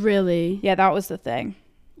dress. Really? Yeah, that was the thing.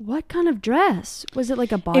 What kind of dress? Was it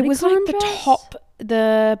like a bodycon dress? It was like the top,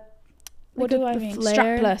 what like do I mean?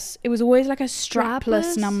 Flare? Strapless. It was always like a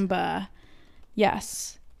strapless number.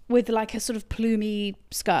 Yes. With like a sort of plumey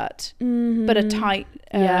skirt, but a tight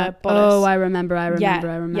bodice. Oh, I remember. Yeah,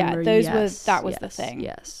 that was the thing.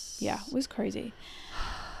 Yes. Yeah, it was crazy.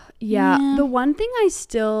 Yeah. The one thing I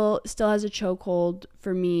still has a chokehold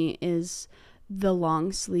for me is the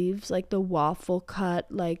long sleeves, like the waffle cut,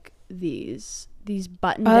 like these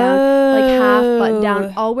button down, like half button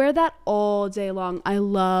down. I'll wear that all day long.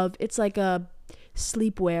 It's like a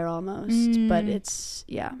sleepwear almost, but it's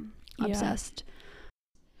obsessed.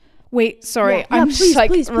 Wait, sorry. I'm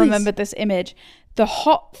just remembered this image. The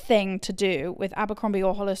hot thing to do with Abercrombie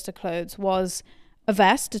or Hollister clothes was a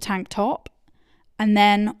vest, a tank top, and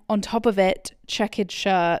then on top of it, checkered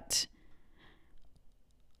shirt,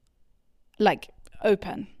 like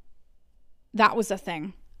open. That was the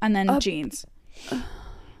thing. And then jeans.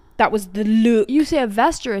 That was the look. You say a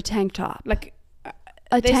vest or a tank top? Like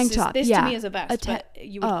a tank top. This to me is a vest, but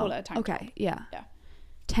you would call it a tank top. Okay, yeah.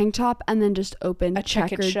 Tank top and then just open a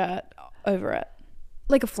checkered shirt over it.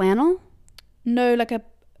 Like a flannel? No, like a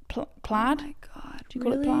plaid. Oh my God. Do you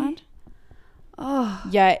call it plaid? Oh.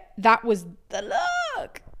 Yeah, that was the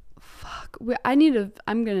look. Fuck.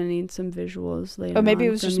 I'm gonna need some visuals later. Or maybe on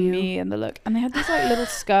it was from just you. me and the look. And they had these like little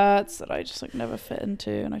skirts that I just like never fit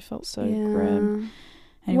into, and I felt so grim.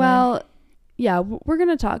 Anyway. Well, yeah, we're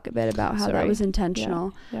gonna talk a bit about how that was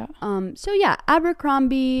intentional. Yeah. So yeah,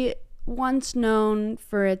 Abercrombie, once known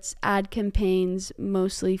for its ad campaigns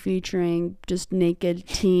mostly featuring just naked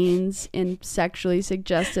teens in sexually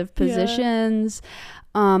suggestive positions,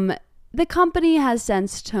 the company has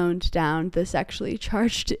since toned down the sexually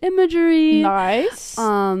charged imagery. Nice.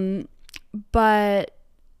 But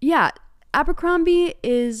yeah, Abercrombie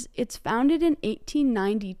it's founded in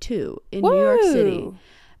 1892 in New York City,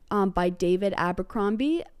 by David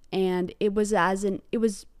Abercrombie, and it was an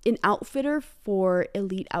outfitter for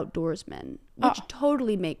elite outdoorsmen, which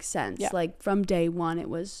totally makes sense. Like from day one, it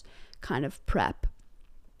was kind of prep.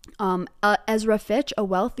 Ezra Fitch, a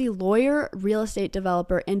wealthy lawyer, real estate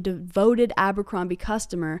developer, and devoted Abercrombie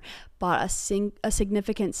customer, bought a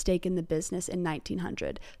significant stake in the business in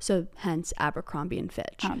 1900. So hence Abercrombie and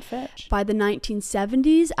Fitch. By the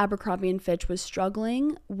 1970s, Abercrombie and Fitch was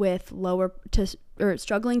struggling to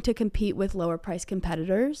compete with lower price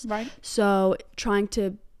competitors. Right. So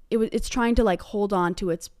it's trying to like hold on to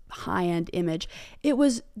its high-end image.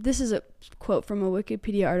 This is a quote from a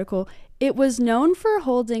Wikipedia article. It was known for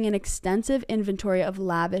holding an extensive inventory of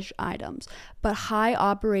lavish items, but high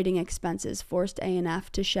operating expenses forced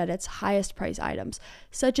A&F to shed its highest price items,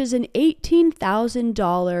 such as an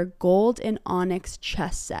 $18,000 gold and onyx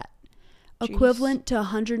chess set, equivalent to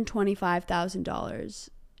 $125,000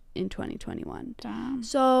 in 2021. Damn.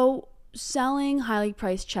 So selling highly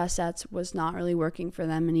priced chess sets was not really working for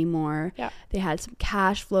them anymore. Yeah. They had some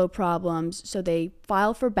cash flow problems, so they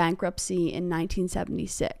filed for bankruptcy in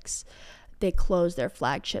 1976. They closed their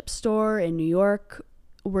flagship store in New York,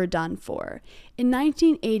 were done for. In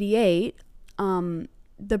 1988,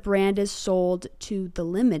 the brand is sold to The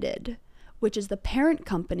Limited, which is the parent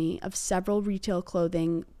company of several retail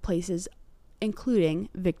clothing places, including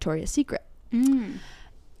Victoria's Secret.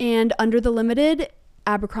 And under The Limited,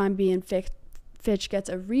 Abercrombie and Fitch gets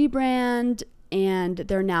a rebrand, and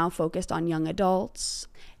they're now focused on young adults.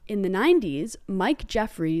 In the 90s, Mike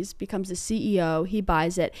Jeffries becomes the CEO. He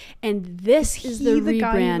buys it, and this is the rebrand. The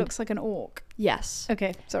guy who looks like an orc. Yes.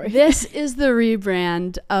 Okay, sorry. This is the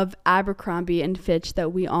rebrand of Abercrombie and Fitch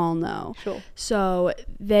that we all know. Sure. So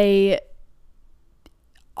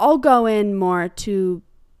I'll go in more to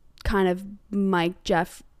kind of Mike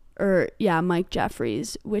Jeffries,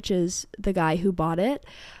 which is the guy who bought it.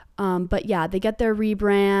 But yeah, they get their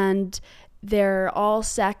rebrand. They're all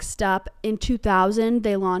sexed up. In 2000,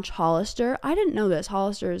 they launch Hollister. I didn't know this.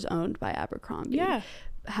 Hollister is owned by Abercrombie. Yeah.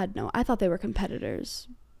 I thought they were competitors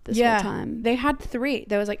this whole time. They had three.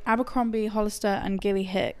 There was like Abercrombie, Hollister, and Gilly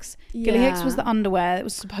Hicks. Gilly Hicks was the underwear. It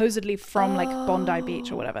was supposedly from like Bondi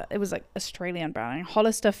Beach or whatever. It was like Australian branding.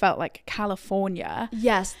 Hollister felt like California.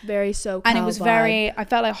 Yes, very SoCal. And it was I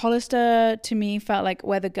felt like Hollister to me felt like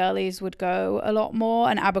where the girlies would go a lot more,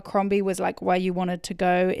 and Abercrombie was like where you wanted to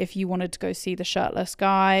go if you wanted to go see the shirtless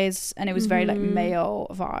guys, and it was very like male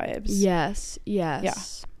vibes. Yes. Yeah.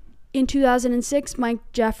 In 2006, Mike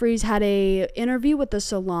Jeffries had a interview with the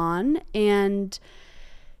Salon, and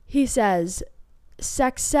he says,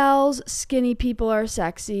 "Sex sells, skinny people are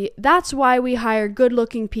sexy. That's why we hire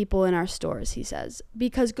good-looking people in our stores," he says,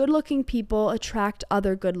 "because good-looking people attract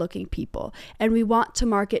other good-looking people, and we want to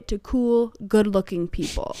market to cool, good-looking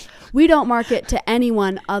people. We don't market to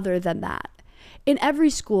anyone other than that. In every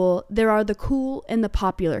school, there are the cool and the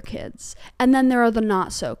popular kids, and then there are the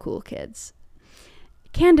not-so-cool kids.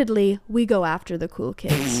 Candidly, we go after the cool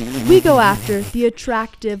kids. We go after the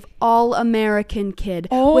attractive, all-American kid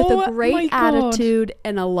with a great attitude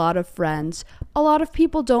and a lot of friends. A lot of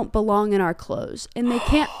people don't belong in our clothes, and they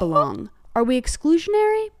can't belong. Are we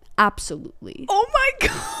exclusionary? Absolutely." Oh my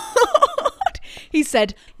God. He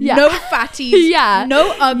said, no fatties,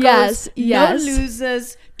 no uggos, no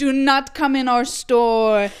losers. Do not come in our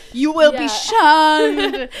store. You will be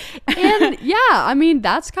shunned. And I mean,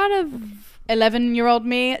 that's kind of... 11-year-old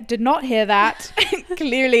me did not hear that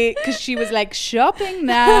clearly, because she was like, shopping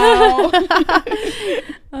now.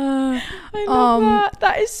 I love that.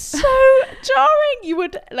 That is so jarring. You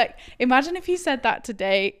would like imagine if he said that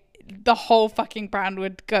today, the whole fucking brand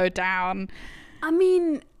would go down. I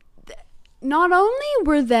mean, not only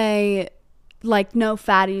were they like no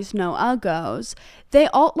fatties, no uggos, they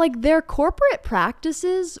all like their corporate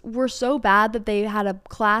practices were so bad that they had a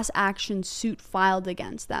class action suit filed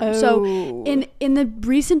against them. So in the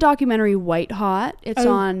recent documentary White Hot, it's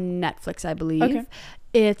on Netflix, I believe.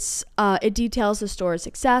 It details the store's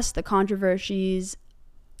success, the controversies,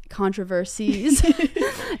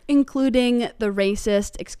 including the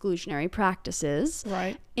racist exclusionary practices.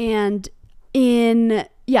 Right. And in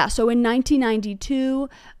 1992,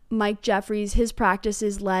 Mike Jeffries, his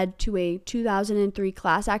practices led to a 2003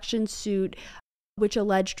 class action suit which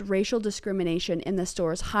alleged racial discrimination in the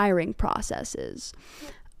store's hiring processes.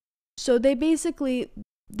 So they basically,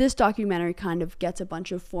 this documentary kind of gets a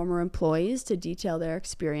bunch of former employees to detail their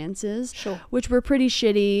experiences, which were pretty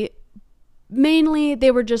shitty. Mainly,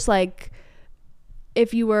 they were just like,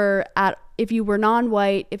 if you were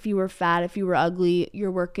non-white, if you were fat, if you were ugly,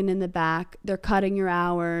 you're working in the back, they're cutting your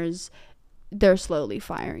hours, they're slowly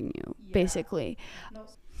firing you, basically. No.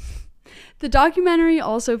 The documentary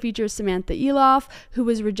also features Samantha Eloff, who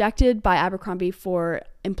was rejected by Abercrombie for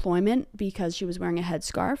employment because she was wearing a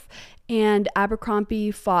headscarf. And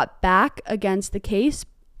Abercrombie fought back against the case,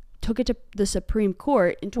 took it to the Supreme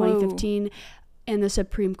Court in 2015, and the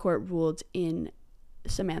Supreme Court ruled in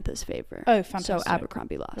Samantha's favor. Oh, fantastic. So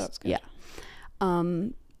Abercrombie lost. That's good. Yeah.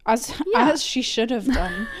 As she should have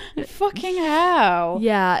done. Fucking hell.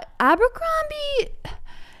 Yeah. Abercrombie,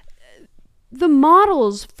 the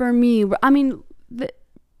models for me,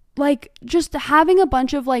 just having a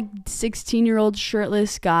bunch of 16-year-old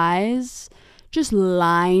shirtless guys just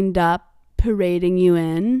lined up parading you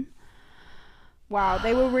in. Wow,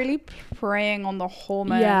 they were really preying on the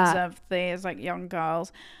hormones of these young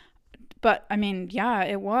girls. But I mean, yeah,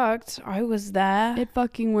 it worked. I was there. It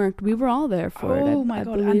fucking worked. We were all there for it. Oh my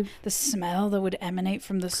God. And the smell that would emanate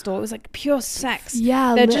from the store, it was like pure sex.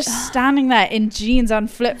 Yeah. They're just standing there in jeans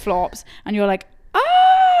and flip-flops, and you're like,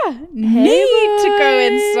 need to go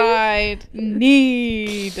inside.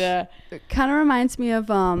 It kind of reminds me of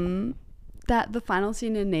the final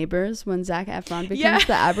scene in Neighbors when Zac Efron becomes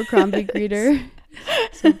the Abercrombie greeter.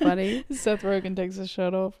 So funny. Seth Rogen takes his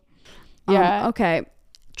shirt off. Okay.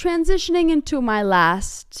 Transitioning into my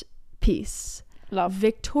last piece. Love.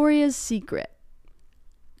 Victoria's Secret.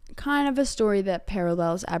 Kind of a story that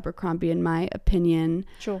parallels Abercrombie in my opinion.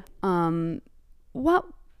 Sure. What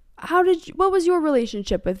was your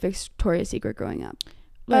relationship with Victoria's Secret growing up?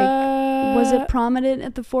 Was it prominent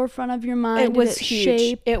at the forefront of your mind? It was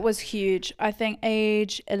huge. It was huge. I think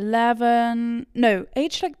age 12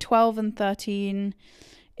 and 13,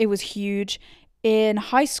 it was huge. In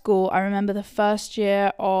high school, I remember the first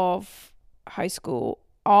year of high school,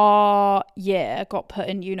 our year got put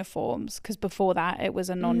in uniforms because before that it was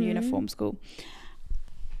a non-uniform school.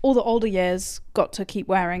 All the older years got to keep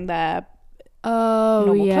wearing their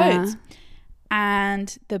normal clothes.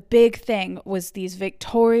 And the big thing was these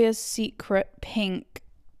Victoria's Secret pink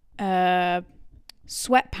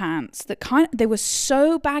sweatpants that they were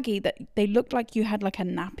so baggy that they looked like you had a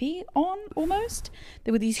nappy on almost.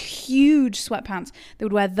 They were these huge sweatpants. They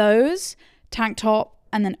would wear those, tank top,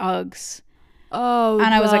 and then Uggs. Oh,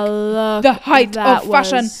 and I was like, the height of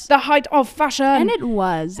fashion. The height of fashion. And it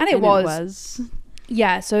was.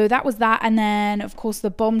 Yeah, so that was that. And then, of course, the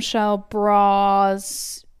bombshell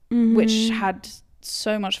bras, which had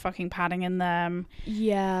so much fucking padding in them.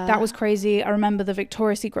 Yeah. That was crazy. I remember the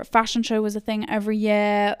Victoria's Secret fashion show was a thing every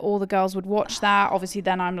year. All the girls would watch that. Obviously,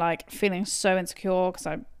 then I'm feeling so insecure because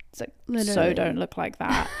I so don't look like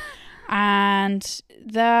that. And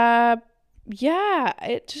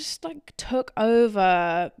it just took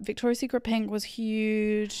over. Victoria's Secret pink was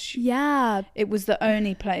huge. Yeah. It was the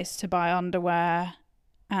only place to buy underwear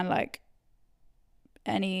and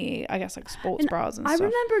any, I guess, sports bras and stuff. I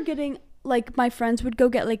remember getting my friends would go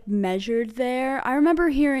get measured there. I remember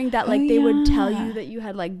hearing that they would tell you that you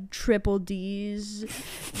had triple D's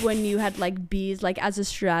when you had B's as a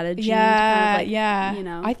strategy. Yeah, to kind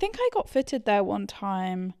of, I think I got fitted there one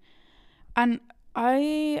time, and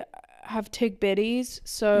I have tig bitties,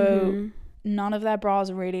 so none of their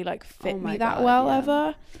bras really fit me that well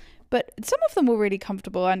ever. But some of them were really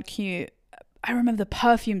comfortable and cute. I remember the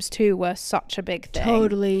perfumes too were such a big thing.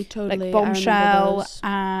 Totally. Bombshell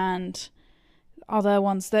and other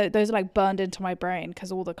ones. Those are burned into my brain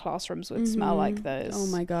because all the classrooms would smell like those. Oh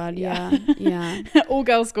my God, yeah. All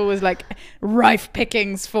girls school was rife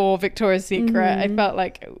pickings for Victoria's Secret. I felt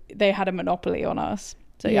like they had a monopoly on us.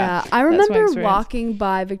 So yeah, I remember walking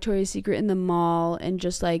by Victoria's Secret in the mall and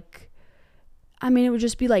just it would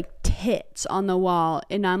just be tits on the wall,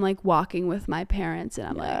 and I'm walking with my parents,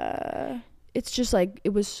 and I'm it's just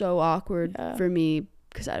it was so awkward for me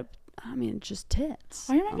because just tits.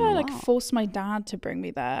 I remember I forced my dad to bring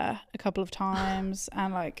me there a couple of times,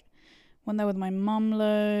 and when they were with my mum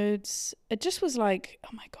loads, it just was oh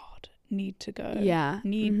my God, need to go.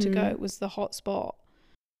 Need to go. It was the hot spot.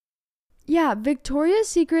 Yeah, Victoria's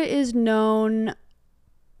Secret is known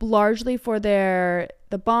largely for the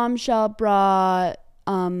Bombshell bra,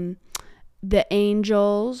 the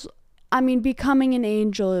angels. I mean, becoming an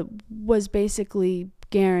angel was basically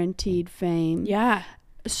guaranteed fame. Yeah.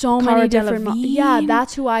 So Cara many different Delevingne.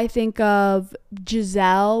 that's who I think of.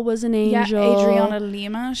 Giselle was an angel. Yeah, Adriana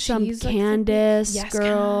Lima. Some She's Candace like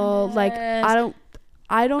girl. Candace. Like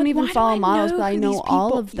I don't even follow models, but I know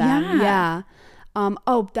all of them. Yeah.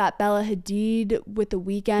 That Bella Hadid with The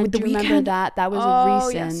Weeknd. Do you remember that? That was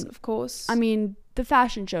recent. Yes, of course. I mean, the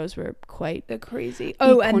fashion shows were quite crazy.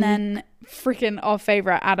 And then freaking our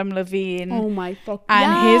favorite Adam Levine. Oh my fuck.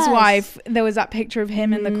 And his wife. There was that picture of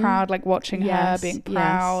him in the crowd, like watching her, being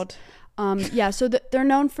proud. So they're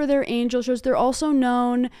known for their angel shows. They're also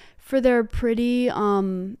known for their pretty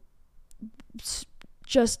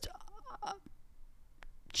just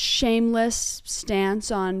shameless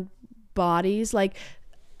stance on bodies. Like,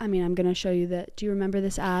 I mean, I'm gonna show you that. Do you remember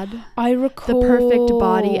this ad? I recall the perfect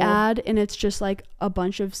body ad, and it's just like a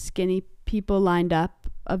bunch of skinny people lined up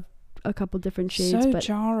of a couple different shades. So but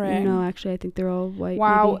jarring. No, actually, I think they're all white.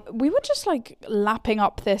 Wow, maybe. we were just like lapping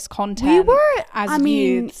up this content. We were as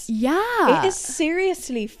youths. Yeah, it has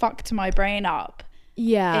seriously fucked my brain up.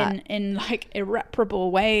 Yeah, in like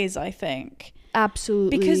irreparable ways, I think.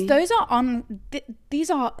 Absolutely, because those are these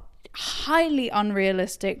are highly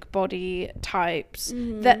unrealistic body types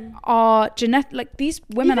that are like these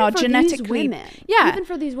women are genetically even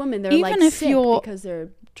for these women they're even like if sick you're because they're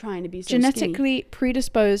trying to be so genetically skinny.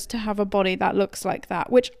 Predisposed to have a body that looks like that,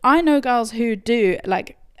 which I know girls who do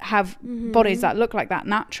like have bodies that look like that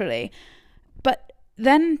naturally, but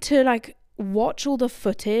then to like watch all the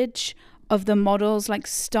footage of the models like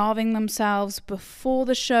starving themselves before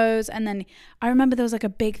the shows, and then I remember there was like a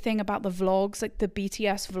big thing about the vlogs, like the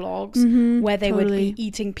BTS vlogs, where they would be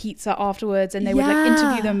eating pizza afterwards, and they would like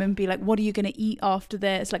interview them and be like, "What are you gonna eat after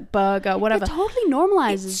this? Like burger, whatever." It totally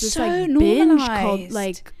normalizes it's this so like normalized. binge called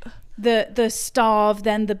like the starve,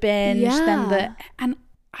 then the binge, then the and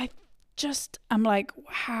I'm like,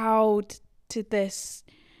 how did this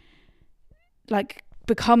like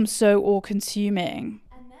become so all-consuming?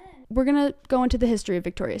 We're going to go into the history of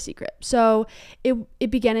Victoria's Secret. So it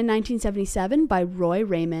began in 1977 by Roy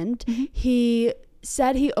Raymond. He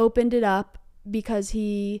said he opened it up because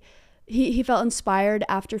he felt inspired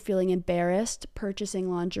after feeling embarrassed purchasing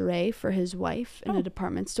lingerie for his wife in a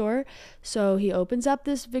department store. So he opens up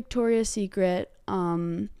this Victoria's Secret.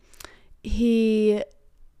 He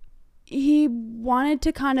wanted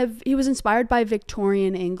to he was inspired by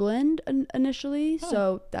Victorian England initially.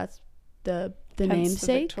 So that's the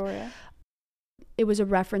namesake. It was a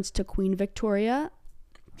reference to Queen Victoria.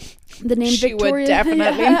 The name she Victoria would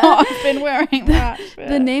definitely not have been wearing that.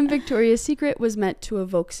 The name Victoria's Secret was meant to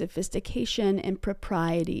evoke sophistication and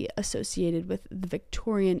propriety associated with the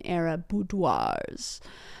Victorian era boudoirs.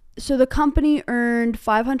 So the company earned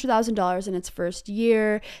 $500,000 in its first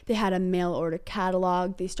year. They had a mail order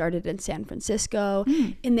catalog. They started in San Francisco.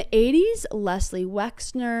 In the 80s, Leslie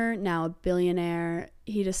Wexner, now a billionaire,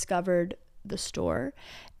 he discovered the store,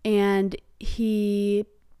 and he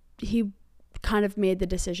kind of made the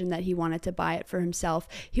decision that he wanted to buy it for himself.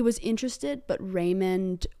 He was interested, but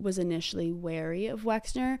Raymond was initially wary of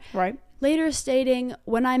Wexner. Right. Later stating,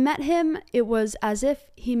 "When I met him, it was as if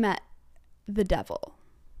he met the devil."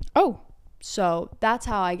 Oh. So that's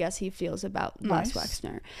how I guess he feels about Les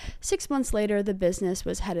Wexner. 6 months later, the business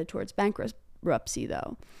was headed towards bankruptcy,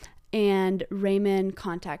 though. And Raymond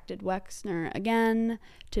contacted Wexner again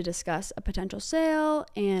to discuss a potential sale,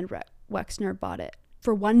 and Wexner bought it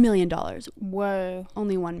for $1 million. Whoa.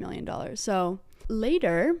 Only $1 million. So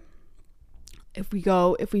later, if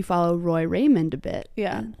we follow Roy Raymond a bit,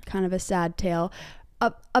 kind of a sad tale.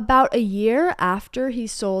 About a year after he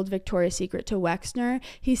sold Victoria's Secret to Wexner,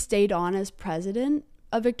 he stayed on as president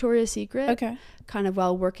of Victoria's Secret. Okay. Kind of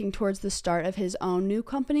while working towards the start of his own new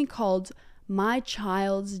company called My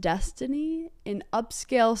Child's Destiny, an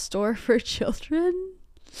upscale store for children.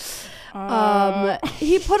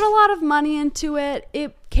 He put a lot of money into it.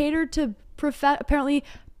 It catered to apparently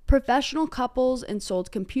professional couples and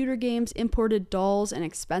sold computer games, imported dolls, and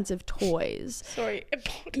expensive toys. Sorry,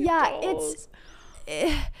 imported dolls.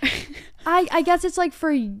 I guess it's like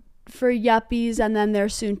for yuppies and then their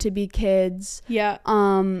soon to be kids. Yeah.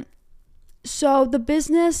 So the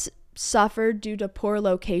business suffered due to poor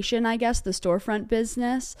location, I guess, the storefront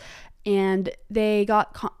business, and they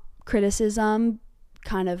got criticism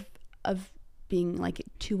kind of being like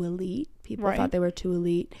too elite. People thought they were too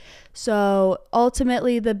elite. So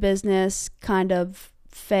ultimately the business kind of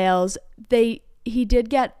fails.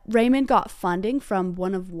 Raymond got funding from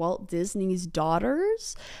one of Walt Disney's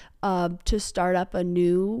daughters to start up a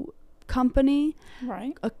new company,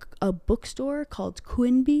 Right. a bookstore called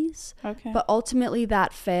Quimby's. Okay. But ultimately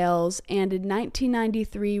that fails. And in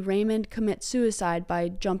 1993, Raymond commits suicide by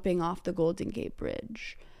jumping off the Golden Gate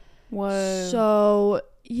Bridge. Whoa. So,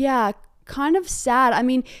 yeah, kind of sad. I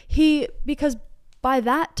mean, because by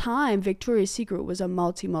that time, Victoria's Secret was a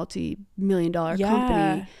multi-million-dollar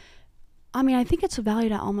company. I mean, I think it's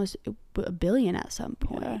valued at almost $1 billion at some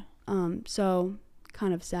point. Yeah. So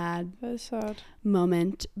kind of sad. Very sad.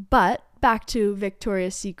 Moment. But back to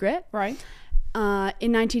Victoria's Secret. Right.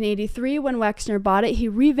 In 1983, when Wexner bought it, he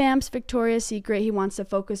revamps Victoria's Secret. He wants to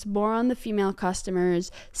focus more on the female customers,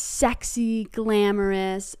 sexy,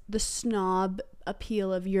 glamorous, the snob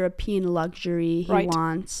appeal of European luxury he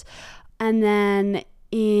wants. And then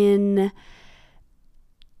in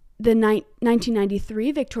the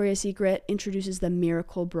 1993, Victoria's Secret introduces the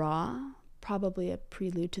Miracle Bra, probably a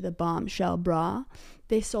prelude to the Bombshell Bra.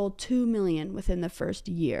 They sold 2 million within the first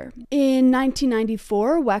year. In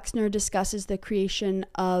 1994, Wexner discusses the creation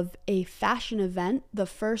of a fashion event, the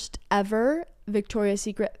first ever Victoria's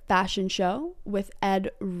Secret fashion show with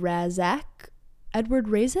Edward Razek. Ed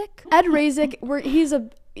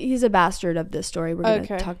Razek, he's a bastard of this story. We're going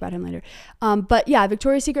to talk about him later. But yeah,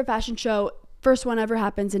 Victoria's Secret fashion show, first one ever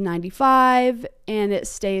happens in 95, and it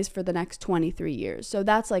stays for the next 23 years. So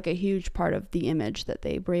that's like a huge part of the image that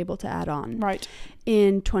they were able to add on. Right.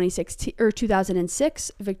 In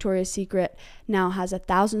 2006, Victoria's Secret now has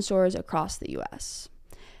 1,000 stores across the U.S.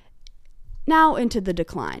 Now into the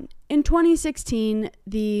decline. In 2016,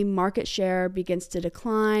 the market share begins to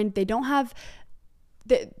decline.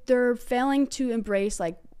 They're failing to embrace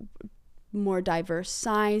like more diverse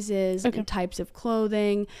sizes and types of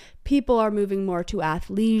clothing. People are moving more to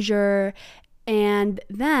athleisure. And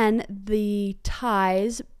then the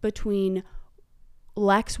ties between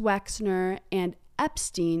Lex Wexner and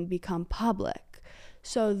Epstein become public.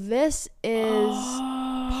 So this is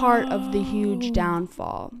part of the huge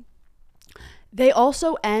downfall. They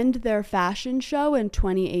also end their fashion show in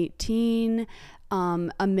 2018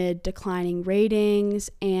 amid declining ratings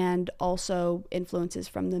and also influences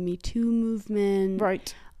from the Me Too movement.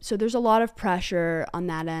 Right. So there's a lot of pressure on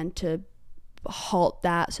that end to halt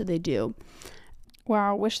that, so they do.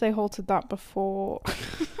 Wow, wish they halted that before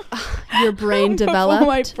your brain developed.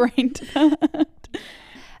 Before my brain developed.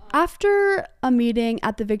 After a meeting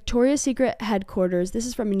at the Victoria's Secret headquarters, this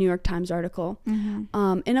is from a New York Times article,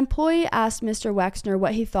 an employee asked Mr. Wexner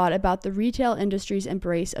what he thought about the retail industry's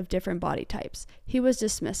embrace of different body types. He was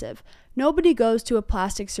dismissive. Nobody goes to a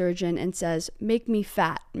plastic surgeon and says, "Make me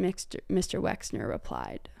fat," Mr. Wexner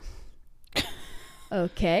replied.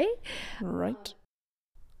 Okay. Right.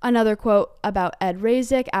 Another quote about Ed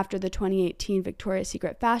Razek after the 2018 Victoria's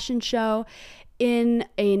Secret fashion show. In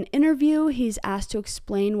an interview, he's asked to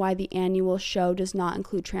explain why the annual show does not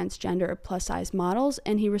include transgender or plus-size models,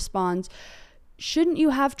 and he responds, "Shouldn't you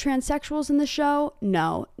have transsexuals in the show?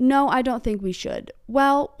 No, I don't think we should."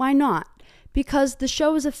 Well, why not? Because the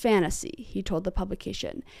show is a fantasy, he told the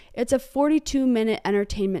publication. It's a 42-minute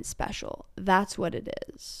entertainment special. That's what it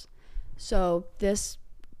is. So this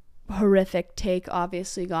horrific take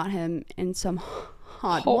obviously got him in some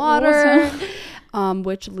hot water.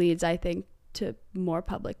 Which leads, I think, to more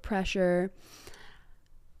public pressure.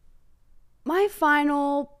 My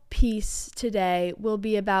final piece today will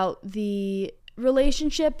be about the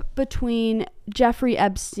relationship between Jeffrey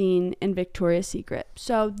Epstein and Victoria's Secret.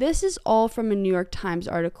 So this is all from a New York Times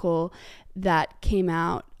article that came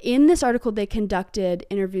out. In this article, they conducted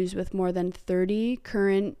interviews with more than 30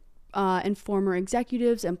 current and former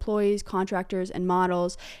executives, employees, contractors, and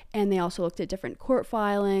models, and they also looked at different court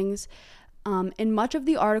filings. And much of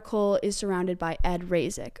the article is surrounded by Ed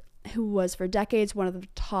Razek, who was for decades one of the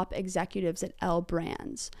top executives at L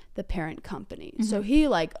Brands, the parent company. So he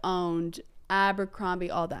owned Abercrombie,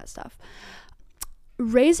 all that stuff.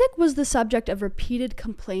 Razek was the subject of repeated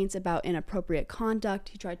complaints about inappropriate conduct.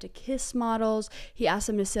 He tried to kiss models. He asked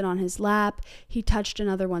them to sit on his lap. He touched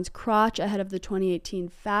another one's crotch ahead of the 2018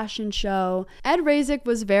 fashion show. Ed Razek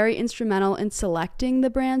was very instrumental in selecting the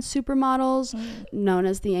brand's supermodels, known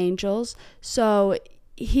as the Angels. So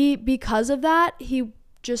because of that, he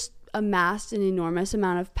just amassed an enormous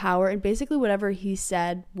amount of power, and basically whatever he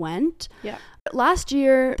said went. Yeah. Last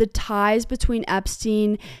year, the ties between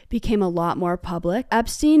Epstein became a lot more public.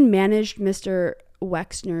 Epstein managed Mr.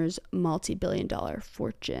 Wexner's multi-billion-dollar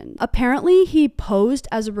fortune. Apparently, he posed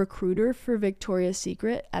as a recruiter for Victoria's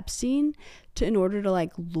Secret, Epstein, in order to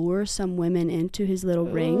lure some women into his little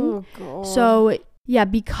ring. God. So yeah,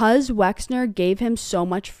 because Wexner gave him so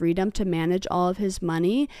much freedom to manage all of his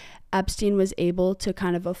money, Epstein was able to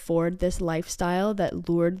kind of afford this lifestyle that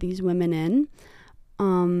lured these women in.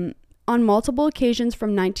 On multiple occasions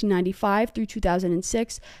from 1995 through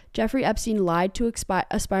 2006, Jeffrey Epstein lied to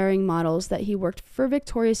aspiring models that he worked for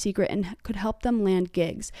Victoria's Secret and could help them land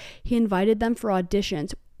gigs. He invited them for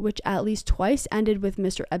auditions, which at least twice ended with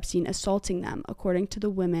Mr. Epstein assaulting them, according to the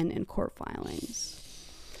women in court filings.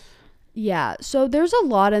 Yeah, so there's a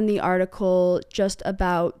lot in the article just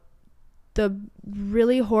about the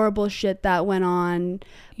really horrible shit that went on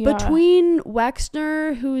between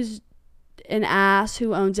Wexner, who's an ass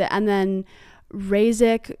who owns it, and then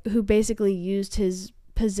Razik, who basically used his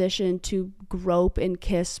position to grope and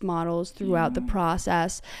kiss models throughout the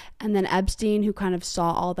process, and then Epstein, who kind of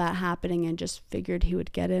saw all that happening and just figured he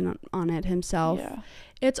would get in on it himself.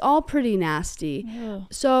 It's all pretty nasty.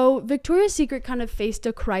 So Victoria's Secret kind of faced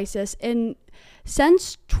a crisis, and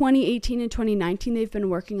since 2018 and 2019 they've been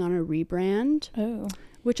working on a rebrand,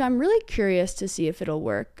 which I'm really curious to see if it'll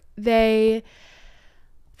work. They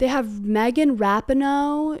have Megan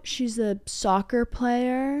Rapinoe. She's a soccer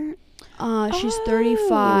player. She's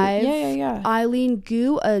 35. Eileen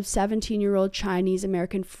Gu, a 17-year-old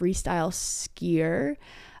Chinese-American freestyle skier.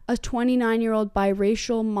 A 29-year-old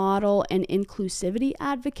biracial model and inclusivity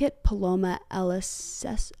advocate, Paloma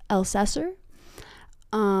Elsesser.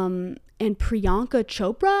 And Priyanka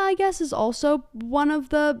Chopra, I guess, is also one of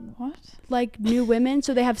the new women.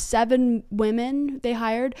 So they have 7 women they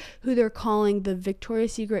hired who they're calling the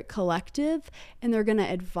Victoria's Secret Collective, and they're going to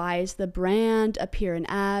advise the brand, appear in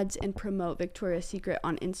ads, and promote Victoria's Secret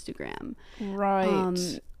on Instagram.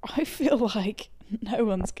 Right. I feel like no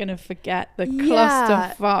one's going to forget the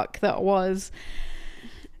clusterfuck that was.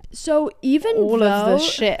 So even all of the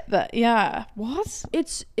shit that,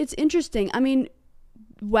 it's interesting. I mean,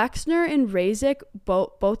 Wexner and Razik,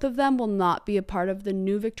 both of them will not be a part of the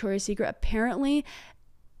new Victoria's Secret. Apparently,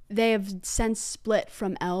 they have since split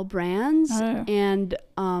from L Brands, and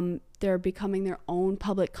they're becoming their own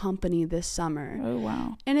public company this summer. Oh,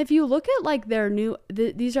 wow. And if you look at like their new,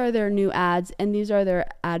 these are their new ads, and these are their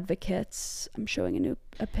advocates. I'm showing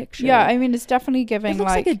a picture. Yeah, I mean, it's definitely giving, it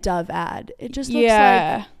looks like a Dove ad. It just looks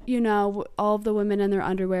like, all of the women in their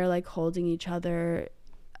underwear like holding each other.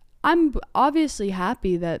 I'm obviously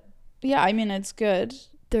happy that I mean, it's good.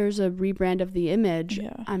 There's a rebrand of the image.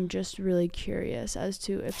 I'm just really curious as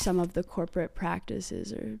to if some of the corporate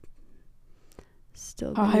practices are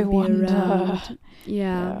still going to be around.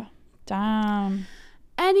 Yeah. Damn.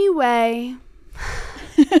 Anyway,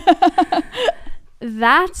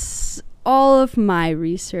 that's all of my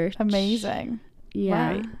research. Amazing. Yeah.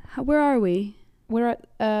 Right. Where are we? We're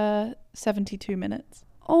at 72 minutes.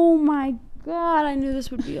 Oh my God, I knew this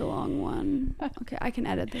would be a long one. Okay, I can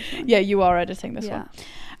edit this one. Yeah, you are editing this one.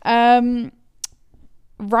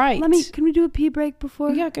 Right. Can we do a pee break before?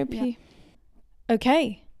 Yeah, go pee.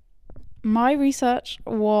 Okay. My research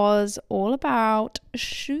was all about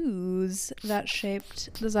shoes that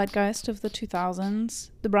shaped the zeitgeist of the 2000s,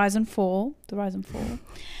 the rise and fall.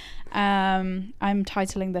 I'm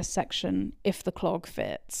titling this section "If the Clog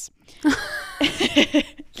Fits."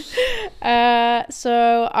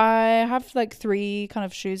 So I have like 3 kind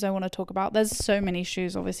of shoes I want to talk about. There's so many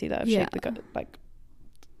shoes, obviously, that have shaped the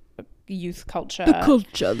youth culture. The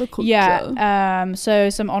culture. Yeah. So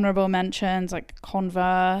some honorable mentions like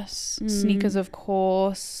Converse, sneakers, of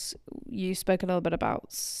course. You spoke a little bit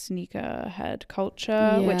about sneakerhead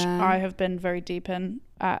culture, which I have been very deep in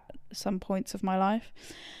at some points of my life.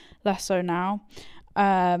 Less so now.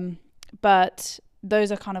 But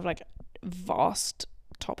those are kind of like vast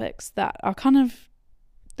topics that are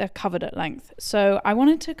they're covered at length. So I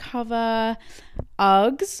wanted to cover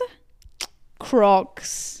Uggs,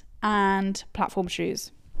 Crocs, and platform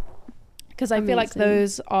shoes, because I feel like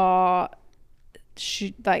those are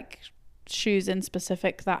shoes in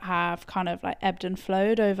specific that have kind of like ebbed and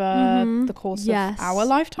flowed over the course of our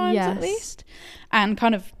lifetimes, at least, and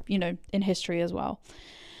kind of, in history as well.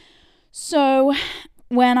 So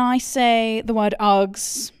when I say the word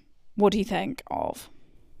Uggs, what do you think of?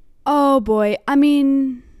 Oh boy. I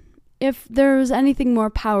mean, if there was anything more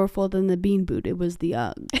powerful than the bean boot, it was the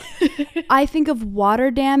Ugg. I think of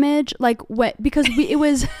water damage, because it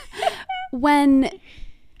was when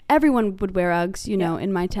everyone would wear Uggs,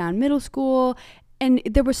 in my town, middle school, and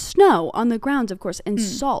there was snow on the grounds, of course, and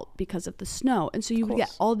salt because of the snow. And so you would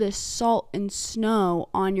get all this salt and snow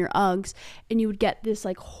on your Uggs, and you would get this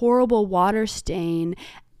like horrible water stain.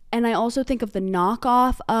 And I also think of the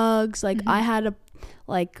knockoff Uggs. Like I had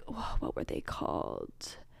what were they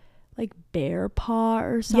called? Like bear paw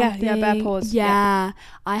or something. Yeah, bear paws. Yeah,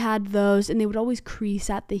 I had those, and they would always crease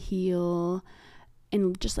at the heel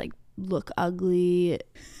and just like look ugly.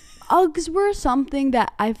 Uggs were something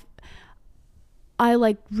that I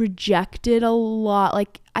like rejected a lot.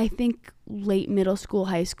 Like I think late middle school,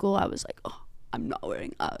 high school, I was like, oh, I'm not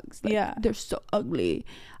wearing Uggs. Like, yeah, they're so ugly.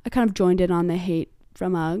 I kind of joined in on the hate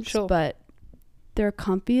from Uggs, sure. but they're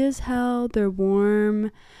comfy as hell. They're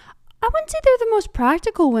warm. I wouldn't say they're the most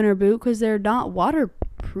practical winter boot because they're not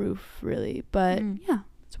waterproof really, but yeah,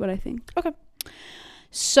 that's what I think. Okay.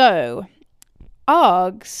 So,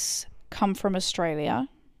 Uggs come from Australia.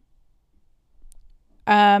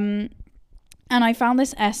 And I found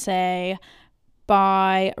this essay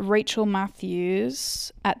by Rachel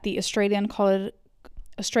Matthews at the Australian College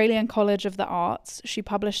of the Arts. She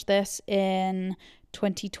published this in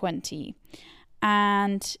 2020.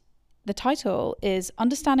 And the title is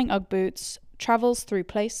Understanding Ugg Boots, Travels Through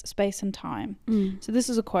Place, Space and Time. So this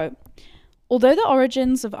is a quote. Although the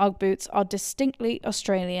origins of Ugg boots are distinctly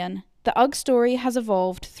Australian, the Ugg story has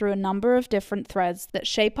evolved through a number of different threads that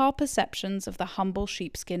shape our perceptions of the humble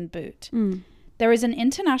sheepskin boot. There is an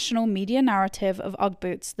international media narrative of Ugg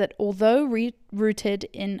boots that, although rooted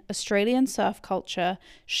in Australian surf culture,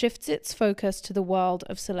 shifts its focus to the world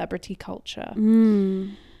of celebrity culture.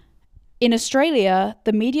 In Australia,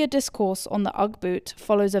 the media discourse on the Ugg boot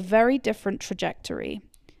follows a very different trajectory.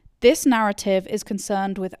 This narrative is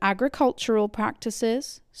concerned with agricultural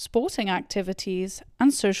practices, sporting activities,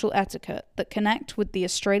 and social etiquette that connect with the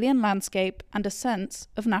Australian landscape and a sense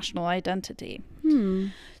of national identity.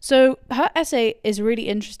 So her essay is really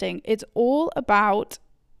interesting. It's all about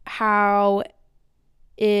how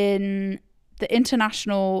in the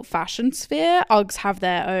international fashion sphere, Uggs have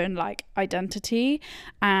their own like identity,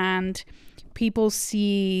 and people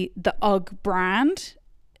see the Ugg brand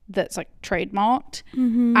that's like trademarked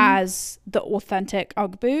as the authentic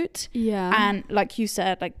Ugg boot. And like you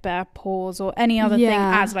said, like bare paws or any other thing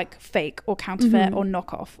as like fake or counterfeit or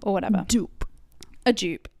knockoff or whatever. A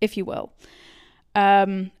dupe, if you will.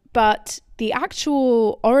 But the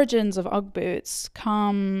actual origins of Ugg boots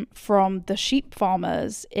come from the sheep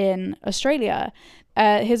farmers in Australia.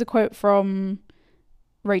 Here's a quote from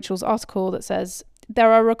Rachel's article that says,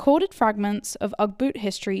 there are recorded fragments of Ugg boot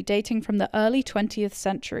history dating from the early 20th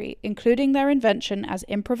century, including their invention as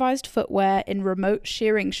improvised footwear in remote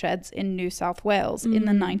shearing sheds in New South Wales in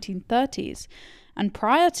the 1930s. And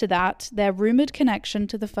prior to that, their rumoured connection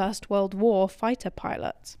to the First World War fighter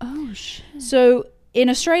pilots. Oh, shit. So in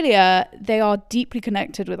Australia, they are deeply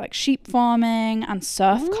connected with like sheep farming and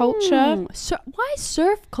surf culture. So why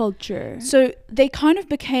surf culture? So they kind of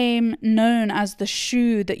became known as the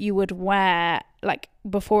shoe that you would wear like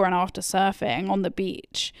before and after surfing on the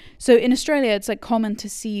beach. So in Australia, it's like common to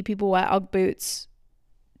see people wear Ugg boots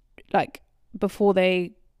like before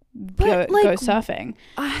they go surfing.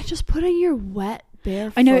 Just putting your wet bare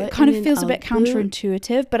foot. I know it kind of in feels a Ugg bit boot.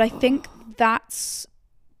 counterintuitive, but I think that's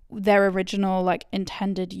their original like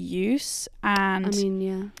intended use, and I mean,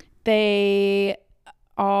 yeah, they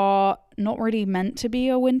are not really meant to be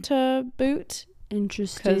a winter boot.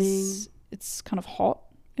 Interesting. Because it's kind of hot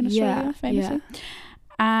in Australia, famously.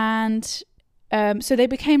 And so they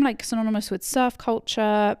became like synonymous with surf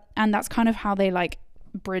culture, and that's kind of how they like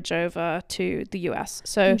bridge over to the US.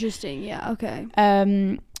 So interesting. Yeah.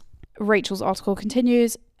 Okay. Rachel's article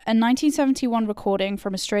continues. A 1971 recording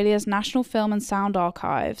from Australia's National Film and Sound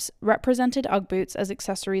Archives represented Ugg boots as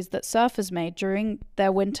accessories that surfers made during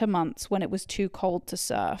their winter months when it was too cold to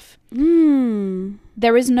surf.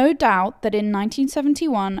 There is no doubt that in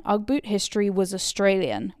 1971, Ugg boot history was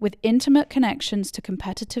Australian, with intimate connections to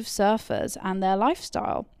competitive surfers and their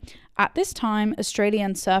lifestyle. At this time,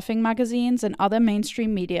 Australian surfing magazines and other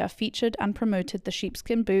mainstream media featured and promoted the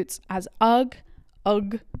sheepskin boots as Ugg,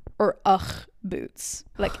 or Ugh boots,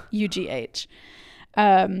 like UGH.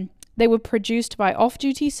 They were produced by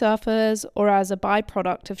off-duty surfers or as a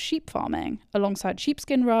byproduct of sheep farming, alongside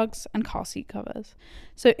sheepskin rugs and car seat covers.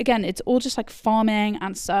 So again, it's all just like farming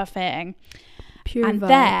and surfing. Pure and vibes.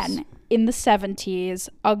 Then in the 70s,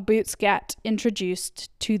 Ugg boots get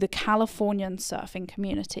introduced to the Californian surfing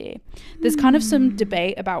community. There's kind of some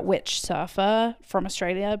debate about which surfer from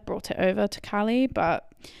Australia brought it over to Cali,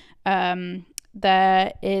 but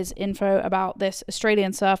there is info about this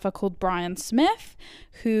Australian surfer called Brian Smith,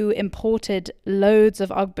 who imported loads of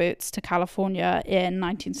Ugg boots to California in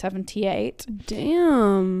 1978.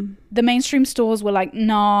 Damn. The mainstream stores were like,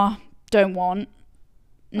 nah, don't want,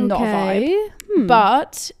 not a vibe.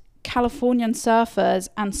 But Californian surfers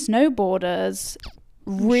and snowboarders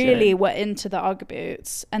really were into the Ugg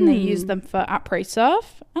boots, and they used them for après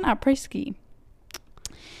surf and après ski.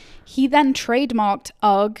 He then trademarked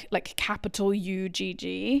Ugg, like capital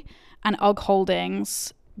UGG, and Ugg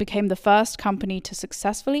Holdings became the first company to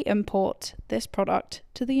successfully import this product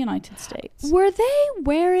to the United States. Were they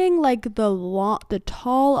wearing like the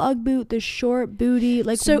tall Ugg boot, the short booty?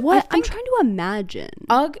 Like, So what? I I'm think trying to imagine.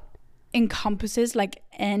 Ugg encompasses like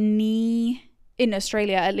any, in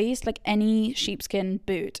Australia at least, like any sheepskin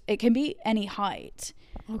boot. It can be any height.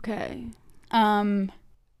 Okay.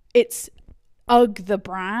 It's Ugg the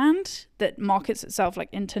brand that markets itself like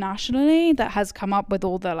internationally, that has come up with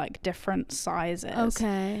all the like different sizes.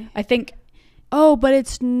 Okay. I think. Oh, but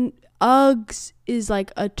it's Uggs is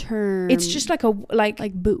like a term. It's just like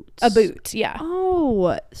like boots. A boot, yeah.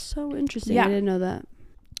 Oh, so interesting. Yeah. I didn't know that.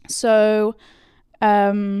 So,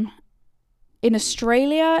 in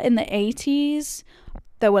Australia in the 80s,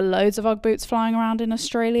 there were loads of Ugg boots flying around in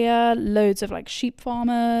Australia, loads of like sheep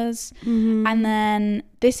farmers. Mm-hmm. And then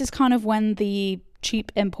this is kind of when the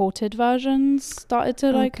cheap imported versions started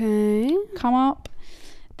to like come up.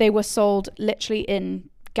 They were sold literally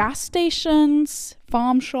in gas stations,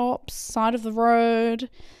 farm shops, side of the road.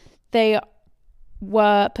 They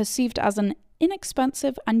were perceived as an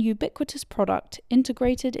inexpensive and ubiquitous product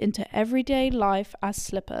integrated into everyday life as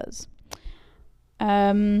slippers.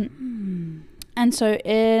 And so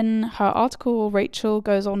in her article, Rachel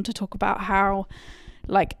goes on to talk about how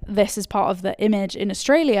like this is part of the image in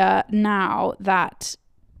Australia now, that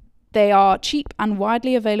they are cheap and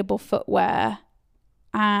widely available footwear.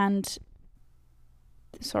 And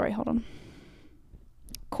sorry, hold on.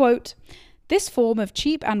 Quote, this form of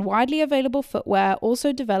cheap and widely available footwear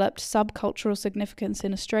also developed subcultural significance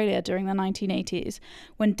in Australia during the 1980s,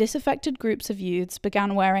 when disaffected groups of youths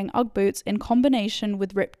began wearing Ugg boots in combination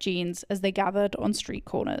with ripped jeans as they gathered on street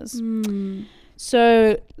corners.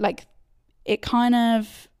 So, like, it kind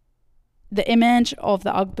of, the image of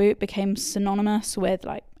the Ugg boot became synonymous with,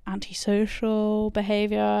 like, antisocial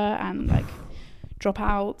behavior and, like,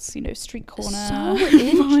 dropouts, you know, street corner.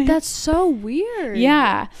 That's so weird.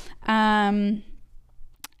 Yeah. And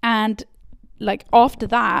like after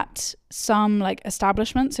that, some like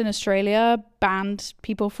establishments in Australia banned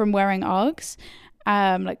people from wearing Uggs,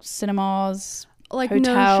 like cinemas, like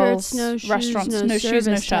hotels, no shirts, no restaurants, shoes, no shoes,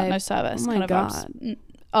 no shirt, type. no service. Oh my kind God.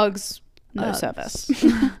 of Uggs, no service.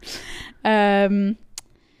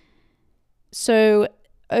 So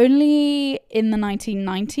only in the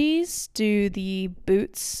 1990s do the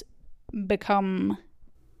boots become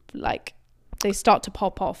like, they start to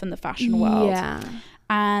pop off in the fashion world. Yeah.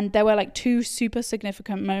 And there were like two super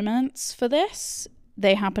significant moments for this.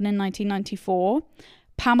 They happened in 1994.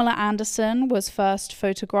 Pamela Anderson was first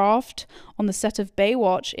photographed on the set of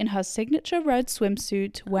Baywatch in her signature red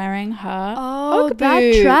swimsuit wearing her Ugg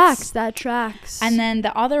boots. That tracks. And then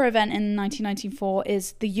the other event in 1994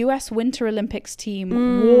 is the US Winter Olympics team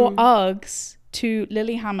wore Uggs to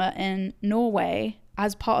Lillehammer in Norway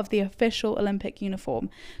as part of the official Olympic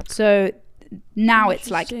uniform. So now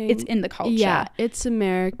it's like, it's in the culture. Yeah, it's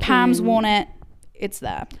American. Pam's worn it. It's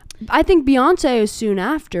there. I think Beyonce is soon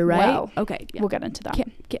after, right? Well, okay. Yeah. We'll get into that.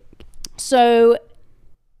 Yeah. So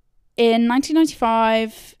in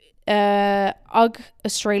 1995, UGG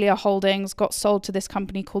Australia Holdings got sold to this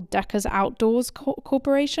company called Deckers Outdoors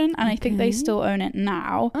Corporation, and I think they still own it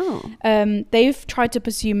now. They've tried to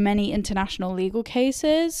pursue many international legal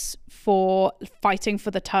cases for fighting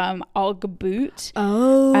for the term UGG boot,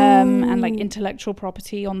 and like intellectual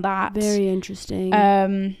property on that. Very interesting.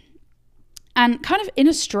 And kind of in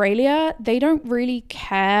Australia, they don't really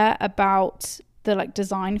care about the like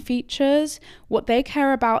design features. What they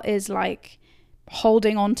care about is like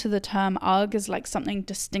holding on to the term UGG as like something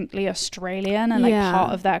distinctly Australian and like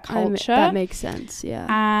part of their culture. That makes sense, yeah.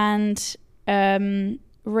 And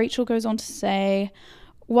Rachel goes on to say,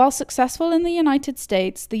 while successful in the United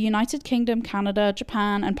States, the United Kingdom, Canada,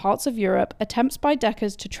 Japan, and parts of Europe, attempts by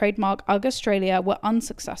Deckers to trademark UGG Australia were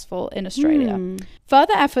unsuccessful in Australia.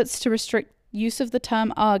 Further efforts to restrict use of the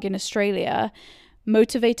term UGG in Australia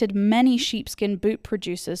motivated many sheepskin boot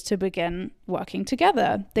producers to begin working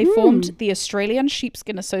together. They formed the Australian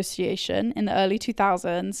Sheepskin Association in the early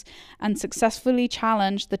 2000s and successfully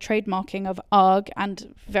challenged the trademarking of UGG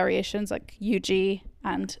and variations like UG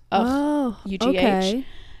and UGH. Okay.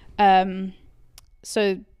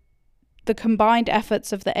 So the combined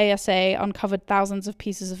efforts of the ASA uncovered thousands of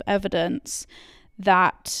pieces of evidence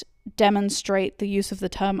that demonstrate the use of the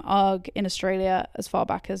term UGG in Australia as far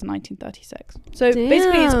back as 1936. So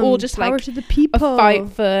basically it's all just power like to the people. a fight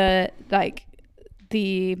for like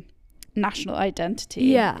the national identity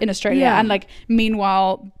Yeah. in Australia. Yeah. And like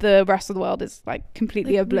meanwhile the rest of the world is like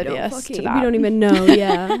completely oblivious to that. We don't even know.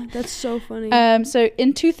 Yeah. That's so funny. So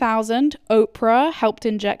in 2000, Oprah helped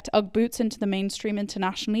inject Ugg boots into the mainstream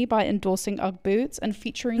internationally by endorsing Ugg boots and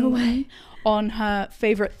featuring them on her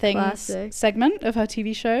favorite things segment of her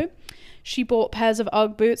TV show. She bought pairs of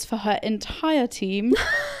Ugg boots for her entire team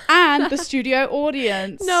and the studio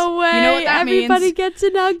audience. No way. You know what that Everybody means? gets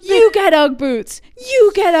an Ugg boot. You get Ugg boots.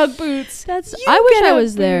 You get Ugg boots. I wish I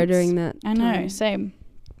was there boots. during that I know, time. same.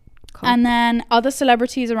 And then other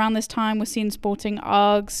celebrities around this time were seen sporting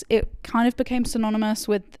Uggs. It kind of became synonymous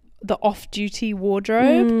with the off-duty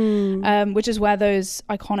wardrobe, which is where those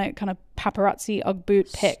iconic kind of paparazzi Ugg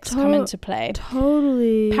boot pics come into play.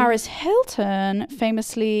 Totally. Paris Hilton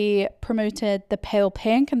famously promoted the pale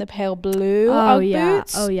pink and the pale blue Ugg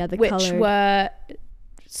boots. Oh yeah, the which colored. were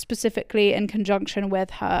specifically in conjunction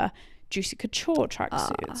with her Juicy Couture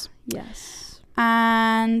tracksuits. Yes.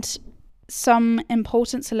 And some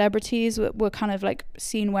important celebrities were kind of like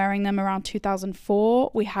seen wearing them around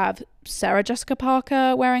 2004. We have Sarah Jessica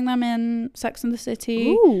Parker wearing them in Sex and the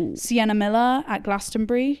City. Ooh. Sienna Miller at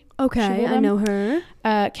Glastonbury. Okay, I know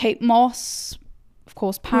her. Kate Moss, of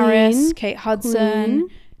course, Paris. Queen. Kate Hudson.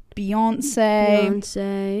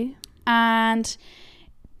 Beyonce. And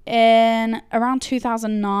in around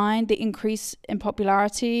 2009, the increase in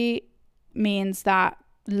popularity means that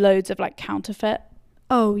loads of like counterfeit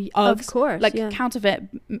Uggs, of course, like counterfeit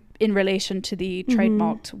in relation to the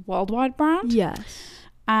trademarked worldwide brand. Yes.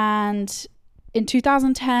 And in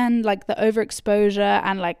 2010, like the overexposure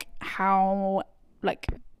and like how like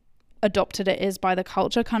adopted it is by the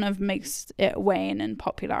culture kind of makes it wane in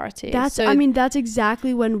popularity. That's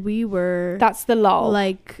exactly when we were. That's the lull,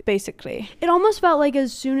 like, basically. It almost felt like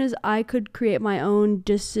as soon as I could create my own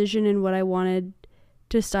decision in what I wanted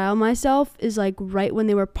to style myself is like right when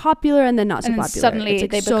they were popular and then not so and then popular. Suddenly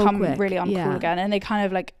like they so become quick. really uncool again, and they kind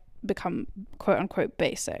of like become quote unquote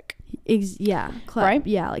basic. Right?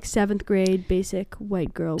 Yeah, like 7th grade basic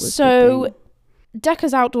white girl was so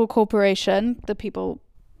Decker's Outdoor Corporation, the people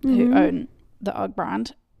who own the Ugg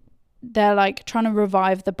brand, they're like trying to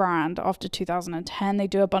revive the brand after 2010. They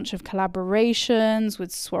do a bunch of collaborations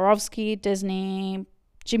with Swarovski, Disney,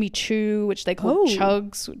 Jimmy Choo, which they call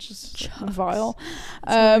Chugs, which is vile.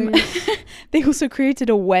 They also created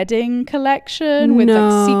a wedding collection with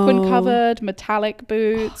like sequin covered metallic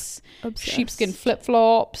boots, sheepskin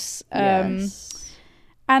flip-flops, and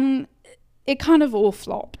it kind of all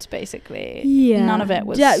flopped, basically. Yeah, none of it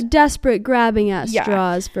was desperate grabbing at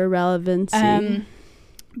straws for relevancy.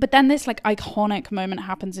 But then this like iconic moment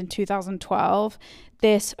happens in 2012.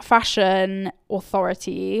 This fashion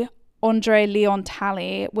authority, Andre Leon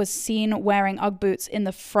Talley, was seen wearing Ugg boots in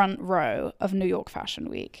the front row of New York Fashion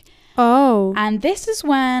Week. And this is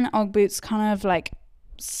when Ugg boots kind of like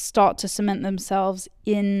start to cement themselves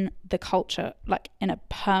in the culture, like in a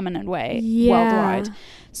permanent way worldwide.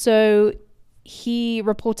 So he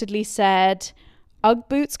reportedly said, Ugg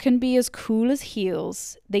boots can be as cool as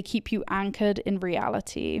heels. They keep you anchored in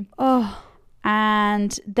reality.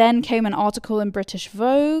 And then came an article in British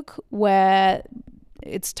Vogue where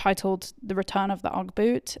it's titled The Return of the Ugg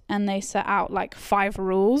Boot, and they set out like 5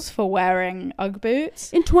 rules for wearing Ugg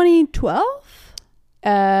boots. In 2012?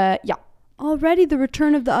 Yeah. Already the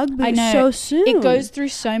return of the Ugg boot. I know. So soon. It goes through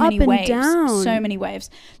so many waves. Down. So many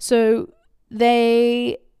waves. So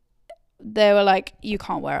they were like, you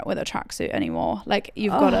can't wear it with a tracksuit anymore. Like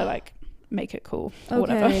you've got to like make it cool or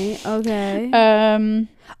whatever. Okay.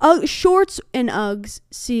 Shorts and Uggs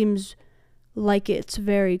seems like it's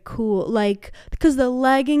very cool, like because the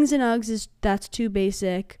leggings and Uggs that's too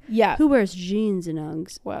basic. Who wears jeans and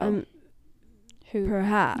Uggs? Well, who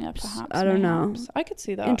perhaps I don't know. I could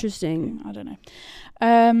see that. Interesting. I don't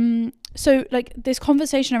know. So like this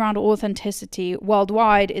conversation around authenticity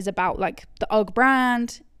worldwide is about like the Ugg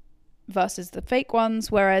brand versus the fake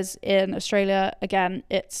ones, whereas in Australia again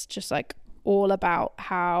it's just like all about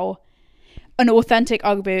how an authentic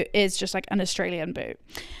Ugg boot is just like an Australian boot.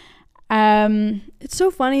 It's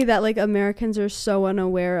so funny that like Americans are so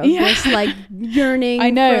unaware of this like yearning. I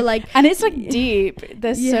know, for, like, and it's like deep.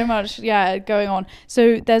 There's so much going on.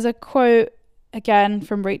 So there's a quote again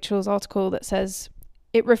from Rachel's article that says,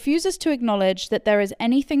 "It refuses to acknowledge that there is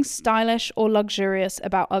anything stylish or luxurious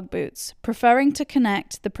about Ugg boots, preferring to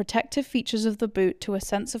connect the protective features of the boot to a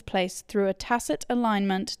sense of place through a tacit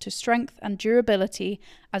alignment to strength and durability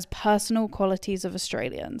as personal qualities of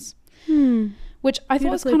Australians." Which I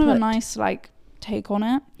thought was kind of a nice like take on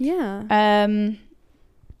it.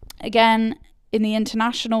 Again, in the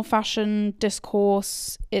international fashion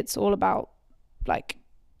discourse, it's all about like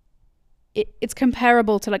it's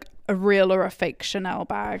comparable to like a real or a fake Chanel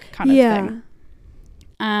bag kind of thing.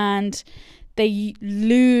 And they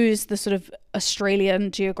lose the sort of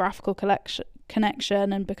Australian geographical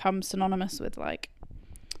connection and become synonymous with like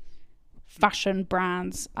fashion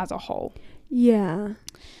brands as a whole. Yeah.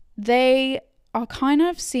 They are kind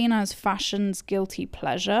of seen as fashion's guilty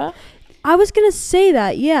pleasure. I was going to say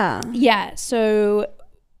that, yeah. Yeah, so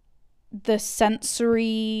the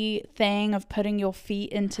sensory thing of putting your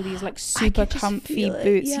feet into these like super comfy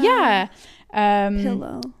boots. Yeah.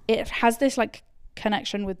 Pillow. It has this like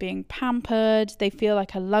connection with being pampered. They feel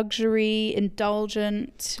like a luxury,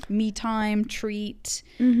 indulgent, me time treat,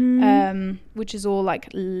 which is all like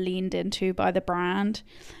leaned into by the brand.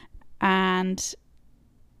 And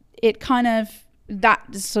it kind of,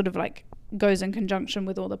 that sort of like goes in conjunction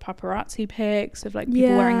with all the paparazzi pics of like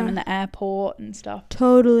people wearing them in the airport and stuff.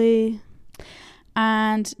 Totally.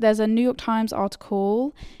 And there's a New York Times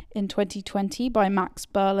article in 2020 by Max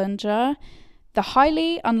Berlinger, The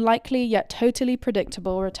Highly Unlikely Yet Totally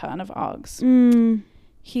Predictable Return of Uggs.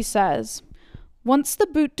 He says, once the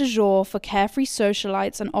boot du jour for carefree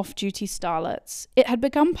socialites and off-duty starlets, it had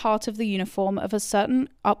become part of the uniform of a certain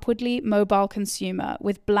upwardly mobile consumer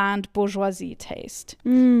with bland bourgeoisie taste.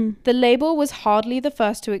 The label was hardly the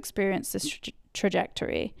first to experience this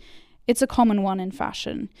trajectory. It's a common one in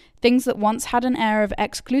fashion. Things that once had an air of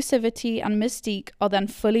exclusivity and mystique are then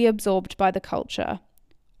fully absorbed by the culture.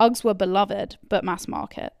 Uggs were beloved, but mass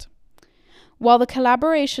market. While the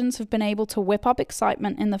collaborations have been able to whip up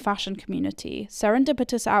excitement in the fashion community,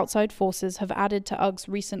 serendipitous outside forces have added to Uggs'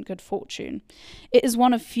 recent good fortune. It is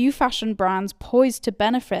one of few fashion brands poised to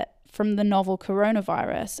benefit from the novel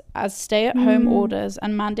coronavirus, as stay-at-home orders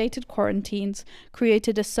and mandated quarantines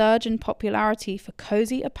created a surge in popularity for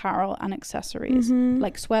cozy apparel and accessories,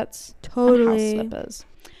 like sweats and house slippers.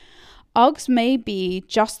 Uggs may be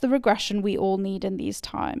just the regression we all need in these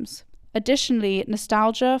times. Additionally,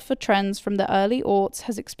 nostalgia for trends from the early aughts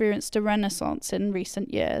has experienced a renaissance in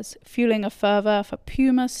recent years, fueling a fervor for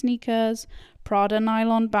Puma sneakers, Prada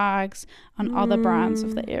nylon bags, and other brands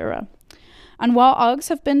of the era. And while Uggs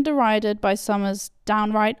have been derided by some as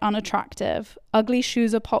downright unattractive, ugly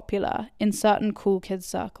shoes are popular in certain cool kids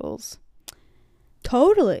circles.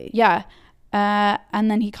 Totally. Yeah.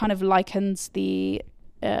 And then he kind of likens the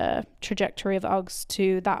trajectory of Uggs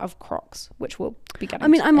to that of Crocs, which we'll be getting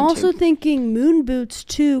into. I'm also thinking moon boots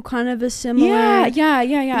too, kind of a similar.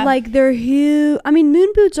 Yeah. Like they're huge. I mean,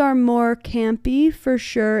 moon boots are more campy for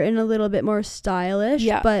sure and a little bit more stylish.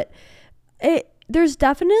 Yeah. But there's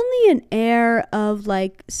definitely an air of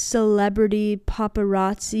like celebrity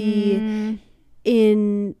paparazzi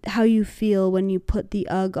in how you feel when you put the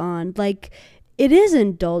Ugg on. Like it is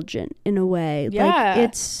indulgent in a way. Yeah.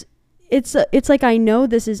 Like it's like I know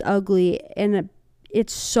this is ugly and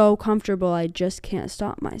it's so comfortable I just can't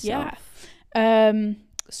stop myself. Yeah.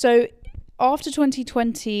 So after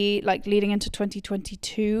 2020, like leading into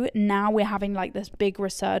 2022, now we're having like this big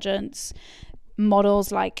resurgence.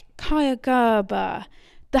 Models like Kaya Gerber,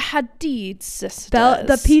 the Hadid sisters,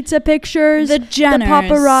 the pizza pictures, the Jenners, the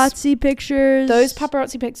paparazzi pictures, those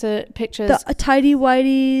paparazzi pictures, the tidy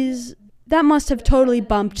whities. That must have totally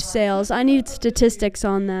bumped sales. I need statistics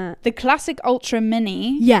on that. The classic Ultra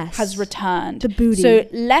Mini has returned. The booty. So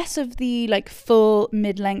less of the like full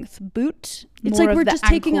mid-length boot. It's like we're just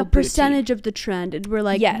taking a percentage of the trend and we're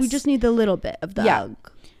like, we just need the little bit of the Ugg.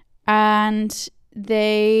 And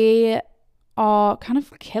they are kind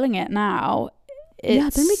of killing it now. They're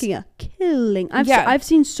making a killing. I've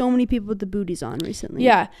seen so many people with the booties on recently.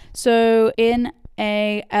 Yeah. So in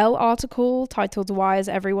a Elle article titled "Why is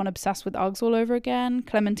everyone obsessed with Uggs all over again?"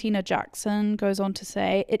 Clementina Jackson goes on to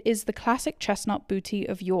say, "It is the classic chestnut booty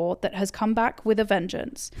of yore that has come back with a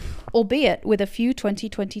vengeance, albeit with a few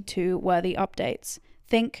 2022 worthy updates.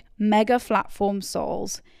 Think mega flatform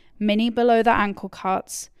soles, mini below the ankle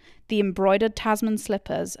cuts, the embroidered Tasman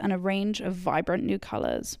slippers, and a range of vibrant new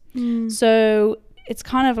colors." So it's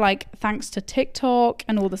kind of like thanks to TikTok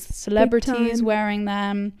and all the celebrities wearing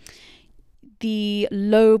them, the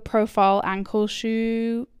low profile ankle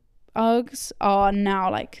shoe Uggs are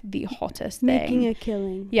now like the hottest thing. Making a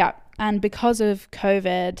killing. Yeah. And because of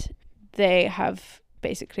COVID, they have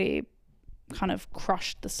basically kind of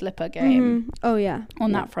crushed the slipper game. Oh yeah.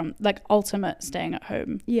 On that front, like ultimate staying at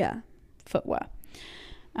home. Yeah. Footwear.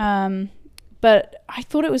 But I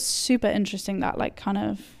thought it was super interesting that like kind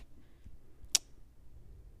of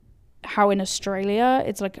how in Australia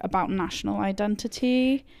it's like about national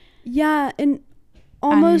identity. Yeah, and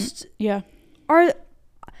almost am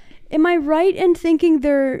I right in thinking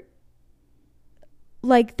they're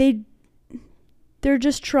like they're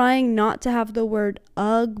just trying not to have the word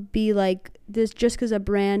UGG be like this, just because a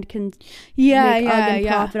brand can make UGG and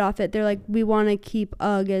profit off it. They're like, we want to keep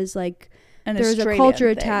UGG as like there's a culture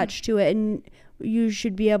attached to it, and you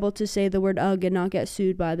should be able to say the word UGG and not get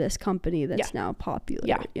sued by this company that's now popular.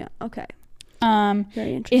 Yeah. Okay.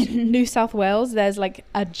 Very interesting. In New South Wales, there's like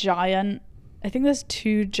a giant, I think there's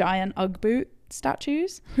 2 giant UGG boot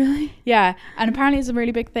statues. Really? Yeah. And apparently it's a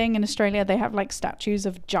really big thing in Australia. They have like statues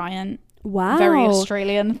of giant, wow, very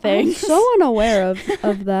Australian things. I'm so unaware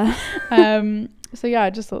of that. So yeah, I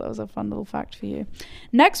just thought that was a fun little fact for you.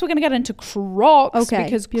 Next, we're going to get into Crocs,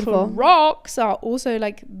 because beautiful. Crocs are also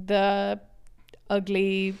like the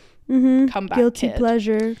ugly comeback guilty kid.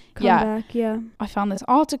 Pleasure comeback. Yeah. I found this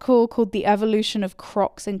article called "The Evolution of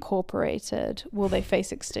Crocs Incorporated: Will They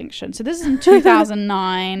Face Extinction?" So this is in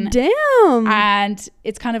 2009. Damn. And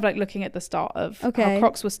it's kind of like looking at the start of how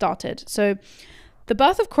Crocs was started. So the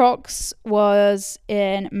birth of Crocs was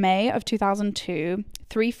in May of 2002.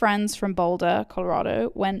 3 friends from Boulder,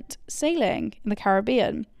 Colorado, went sailing in the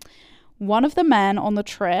Caribbean. One of the men on the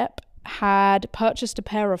trip had purchased a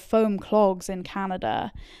pair of foam clogs in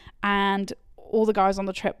Canada, and all the guys on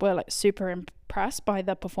the trip were like super impressed by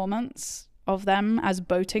the performance of them as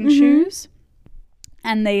boating shoes.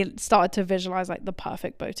 And they started to visualize like the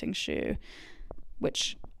perfect boating shoe,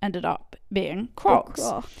 which ended up being Crocs.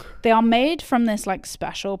 They are made from this like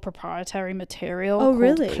special proprietary material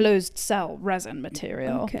called closed cell resin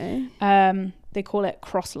material. They call it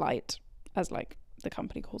Crosslight, as like the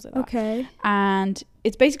company calls it that. And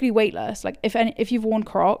it's basically weightless. Like if you've worn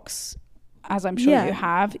Crocs, as I'm sure you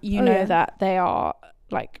have, you know that they are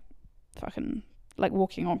like fucking like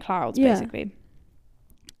walking on clouds basically.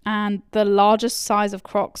 And the largest size of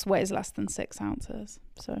Crocs weighs less than 6 ounces.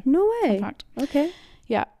 So no way. In fact.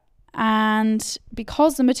 Yeah. And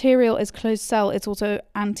because the material is closed cell, it's also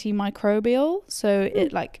antimicrobial. So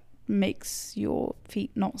it like makes your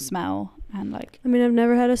feet not smell. And like, I mean, I've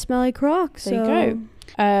never had a smelly Croc. There you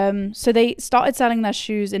go. So they started selling their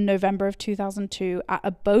shoes in November of 2002 at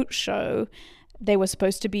a boat show. They were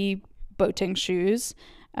supposed to be boating shoes.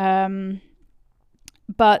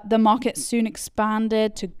 But the market soon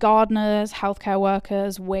expanded to gardeners, healthcare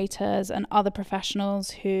workers, waiters, and other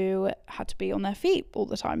professionals who had to be on their feet all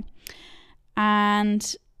the time.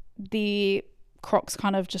 And the Crocs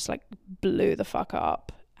kind of just like blew the fuck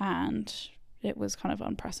up, and it was kind of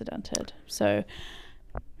unprecedented. So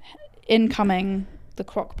incoming the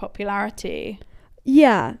Croc popularity.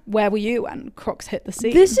 Yeah. Where were you when Crocs hit the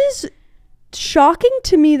scene? This is shocking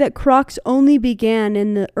to me that Crocs only began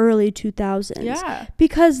in the early 2000s. Yeah.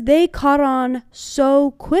 Because they caught on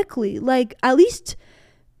so quickly. Like, at least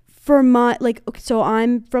for my, like, okay, so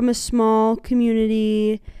I'm from a small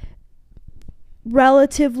community,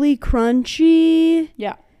 relatively crunchy.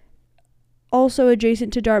 Yeah. Also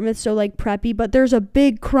adjacent to Dartmouth, so like preppy, but there's a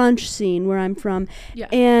big crunch scene where I'm from. Yeah.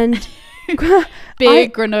 And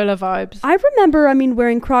big granola vibes. I remember, I mean,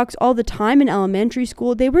 wearing Crocs all the time in elementary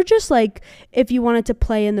school. They were just like, if you wanted to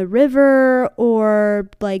play in the river or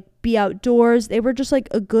like be outdoors, they were just like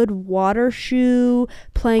a good water shoe,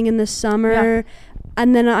 playing in the summer. Yeah.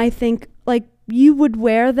 And then I think like you would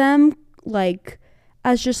wear them like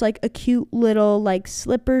as just like a cute little like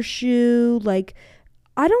slipper shoe. Like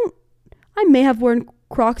I may have worn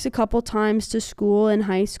Crocs a couple times to school in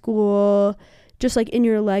high school, just like in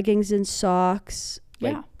your leggings and socks,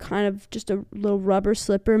 like kind of just a little rubber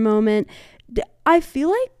slipper moment. I feel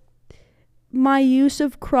like my use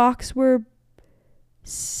of Crocs were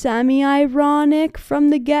semi-ironic from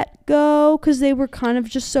the get-go because they were kind of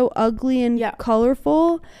just so ugly and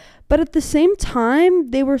colorful. But at the same time,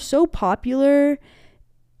 they were so popular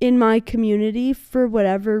in my community for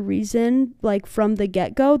whatever reason, like from the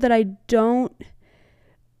get-go, that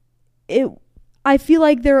I feel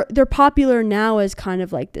like they're popular now as kind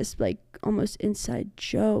of like this like almost inside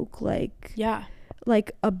joke, like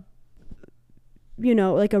like a, you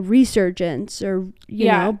know, like a resurgence or you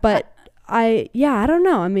know, but I don't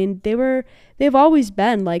know. I mean, they've always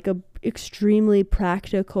been like a extremely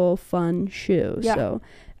practical, fun shoe. So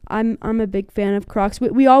I'm a big fan of Crocs.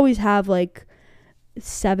 We always have like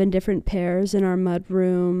 7 different pairs in our mud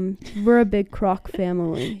room. We're a big Croc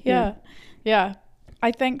family. Yeah.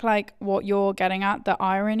 I think like what you're getting at, the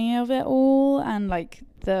irony of it all, and like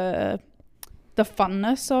the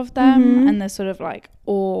funness of them, and the sort of like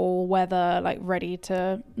all weather, like ready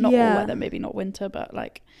to not all weather, maybe not winter, but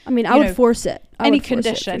like I mean, I would force it. Any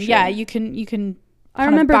condition. Sure. Yeah, you can. I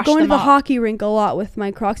remember going to the hockey rink a lot with my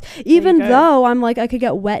Crocs, even though I'm like I could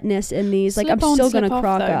get wetness in these. Like I'm still gonna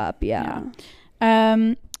croc up. Yeah.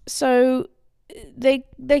 So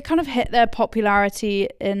they kind of hit their popularity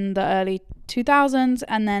in the early 2000s,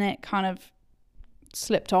 and then it kind of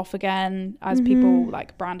slipped off again as people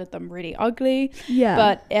like branded them really ugly. Yeah.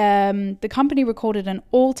 But the company recorded an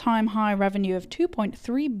all-time high revenue of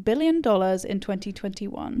 $2.3 billion in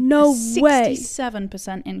 2021. No way.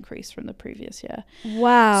 67% increase from the previous year.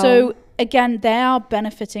 Wow. So again, they are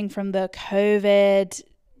benefiting from the COVID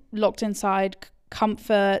locked inside,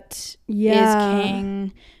 comfort is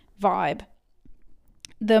king vibe.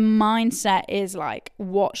 The mindset is like,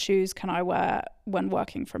 what shoes can I wear when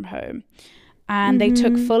working from home? And they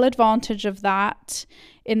took full advantage of that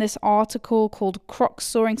in this article called Crocs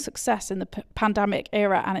Soaring Success in the Pandemic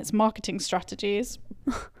Era and Its Marketing Strategies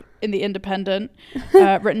in The Independent,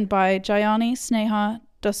 written by Jayani Sneha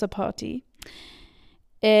Dosapati.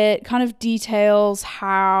 It kind of details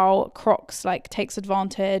how Crocs like takes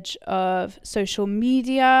advantage of social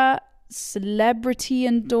media, celebrity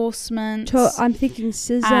endorsements. I'm thinking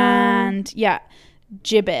scissor. And yeah,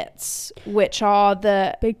 gibbets, which are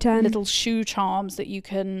the Big time. little shoe charms that you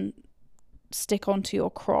can stick onto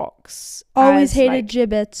your Crocs. Always hated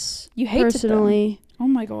gibbets. You hated personally. them? Oh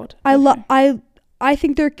my god. I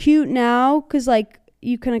think they're cute now because like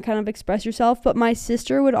you can kind of express yourself, but my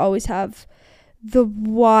sister would always have the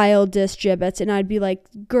wildest gibbets, and I'd be like,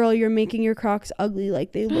 girl, you're making your Crocs ugly.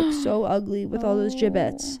 Like they look so ugly with all those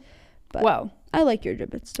gibbets. But well, I like your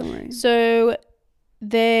gibbets, don't worry. So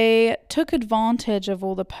they took advantage of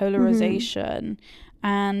all the polarization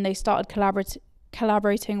and they started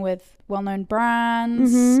collaborating with well-known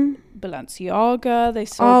brands. Balenciaga, they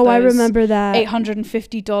sold I remember that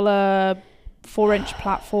 $850 4-inch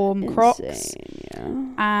platform Crocs. Insane, yeah.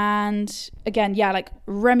 And again, yeah, like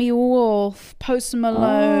Remy Wolf, Post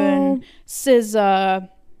Malone, SZA.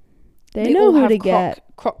 They know who to get.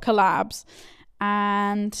 Croc collabs.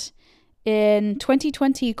 And in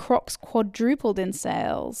 2020, Crocs quadrupled in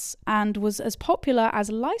sales and was as popular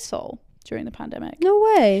as Lysol during the pandemic. No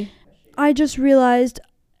way. I just realized,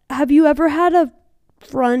 have you ever had a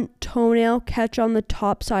front toenail catch on the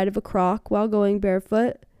top side of a Croc while going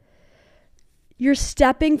barefoot? You're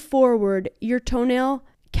stepping forward, your toenail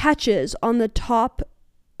catches on the top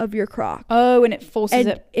of your Croc. Oh, and it forces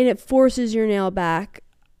and it forces your nail back.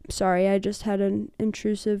 Sorry, I just had an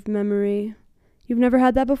intrusive memory. You've never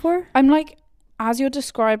had that before? I'm like, as you're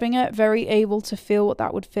describing it, very able to feel what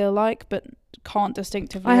that would feel like, but can't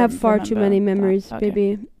distinctly I have far too many memories, that.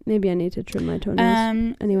 Okay. Maybe I need to trim my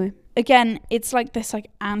toenails. Anyway. Again, it's like this like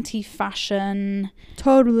anti-fashion.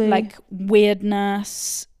 Totally. Like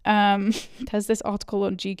weirdness. There's this article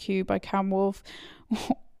on GQ by Cam Wolf,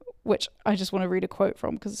 which I just want to read a quote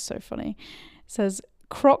from because it's so funny. It says,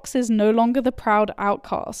 Crocs is no longer the proud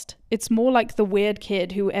outcast. It's more like the weird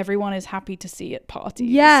kid who everyone is happy to see at parties.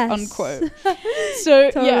 Yes. Unquote.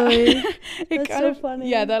 So totally. Yeah. That's kind of funny.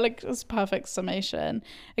 Yeah, they're like this perfect summation.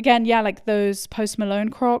 Again, yeah, like those Post Malone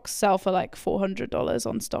Crocs sell for like $400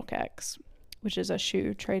 on StockX, which is a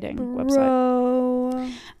shoe trading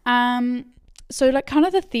website. So like kind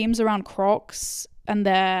of the themes around Crocs and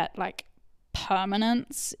their like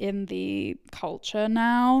permanence in the culture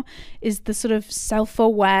now is the sort of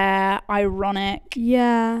self-aware, ironic,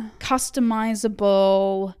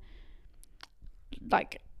 customizable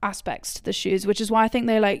like aspects to the shoes, which is why I think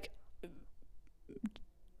they like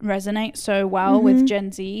resonate so well with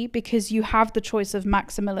Gen Z, because you have the choice of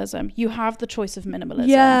maximalism, you have the choice of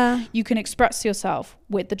minimalism, you can express yourself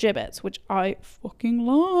with the gibbets, which I fucking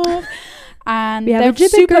love, and they're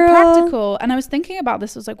super practical. And I was thinking about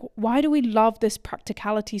this, I was like, why do we love this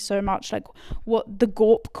practicality so much? Like, what the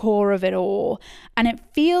gorp core of it all? And it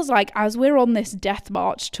feels like as we're on this death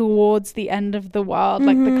march towards the end of the world,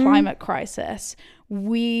 like the climate crisis,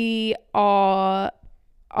 we are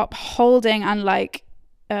upholding and like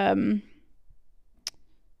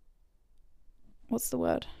what's the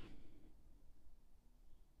word?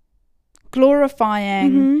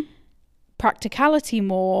 Glorifying practicality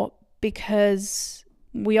more, because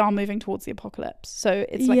we are moving towards the apocalypse. So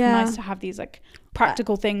it's like nice to have these like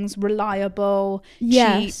practical things, reliable,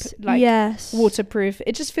 cheap, like waterproof.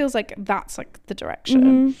 It just feels like that's like the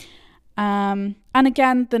direction. And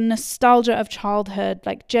again, the nostalgia of childhood,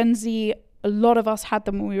 like Gen Z, a lot of us had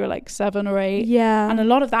them when we were like 7 or 8. And a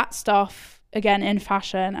lot of that stuff, again, in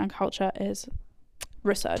fashion and culture is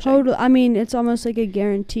resurging. Totally. I mean, it's almost like a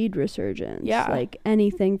guaranteed resurgence. Yeah. Like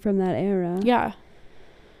anything from that era. Yeah.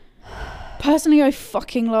 Personally, I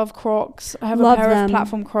fucking love Crocs. I have a pair of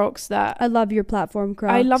platform Crocs that... I love your platform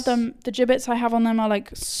Crocs. I love them. The gibbets I have on them are like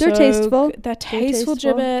so... They're tasteful. They're tasteful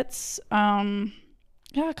gibbets.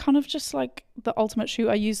 Yeah, kind of just like the ultimate shoe.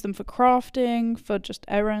 I use them for crafting, for just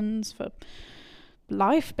errands, for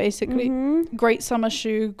life, basically. Mm-hmm. Great summer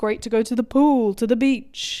shoe, great to go to the pool, to the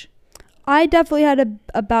beach. I definitely had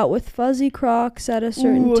a bout with fuzzy Crocs at a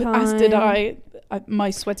certain time. As did I. My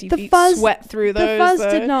sweaty The feet fuzz- sweat through those. The fuzz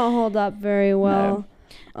though. did not hold up very well.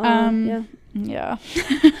 No. Yeah. Yeah.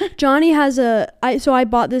 Johnny has I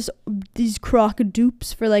bought these Croc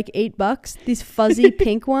dupes for like $8, these fuzzy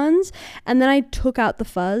pink ones, and then I took out the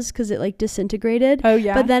fuzz because it like disintegrated. Oh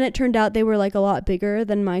yeah. But then it turned out they were like a lot bigger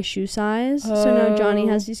than my shoe size. So now Johnny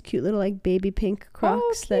has these cute little like baby pink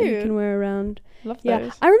Crocs that he can wear around. Love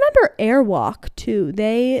those. I remember Airwalk too. Do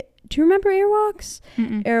you remember Airwalks?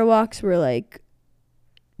 Mm-mm. Airwalks were like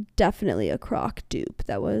definitely a Croc dupe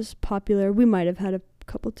that was popular. We might have had a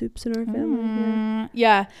couple dupes in our family.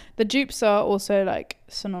 Yeah, the dupes are also like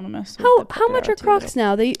synonymous with How much are Crocs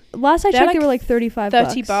now? Last I checked like they were like $35.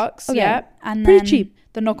 $30. Okay. Yeah, and pretty then cheap.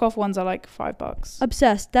 The knockoff ones are like $5.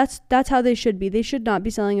 Obsessed. That's how they should be. They should not be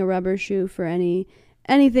selling a rubber shoe for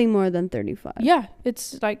anything more than $35. Yeah,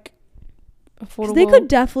 it's like affordable. They could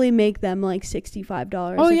definitely make them like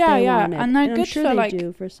 $65. Oh if yeah, they yeah, wanted. and they're I'm good sure for they like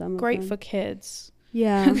do for some. great of them. for kids.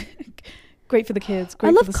 Yeah. Great for the kids. Great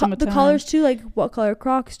I love for the summertime. the colors too. Like, what color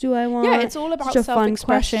Crocs do I want? Yeah, it's all about Such a fun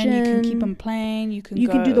self-expression. You can keep question. them plain. You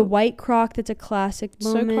can do the white Croc. That's a classic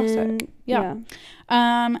So moment. classic. Yeah.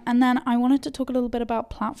 And then I wanted to talk a little bit about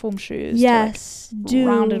platform shoes. Yes. To, like,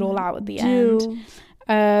 round it all out at the end.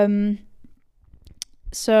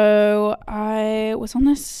 So I was on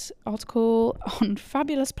this article on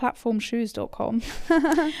fabulousplatformshoes.com.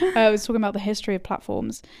 I was talking about the history of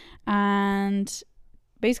platforms, and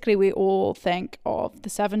basically we all think of the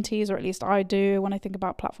 70s, or at least I do when I think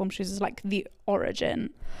about platform shoes, as like the origin,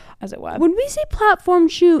 as it were. When we say platform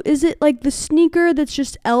shoe, is it like the sneaker that's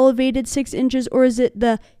just elevated 6 inches, or is it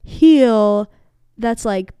the heel that's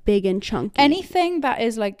like big and chunky? Anything that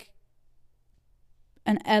is like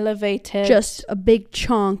an elevated, just a big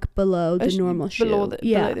chunk below the normal shoe. Below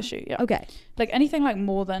the shoe, yeah. Okay. Like anything like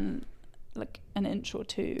more than like an inch or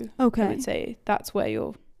two. Okay. I would say that's where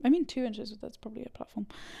 2 inches, that's probably a platform.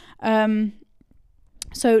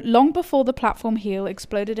 So long before the platform heel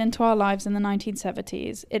exploded into our lives in the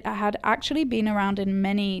 1970s, it had actually been around in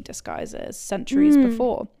many disguises centuries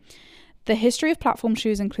before. The history of platform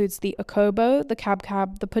shoes includes the Okobo, the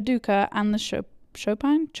Cab, the Paducah, and the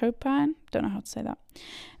Chopin? Don't know how to say that.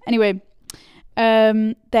 Anyway,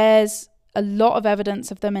 there's a lot of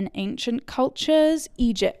evidence of them in ancient cultures: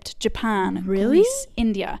 Egypt, Japan, Greece,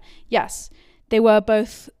 India. Yes, they were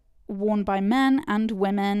both worn by men and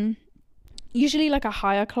women, usually like a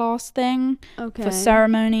higher class thing. Okay. For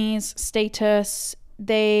ceremonies, status.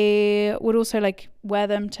 They would also like wear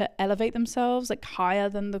them to elevate themselves, like higher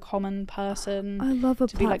than the common person. I love a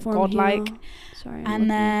to be like platform godlike. heel. Sorry. And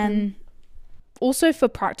then also for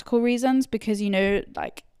practical reasons, because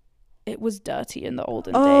like it was dirty in the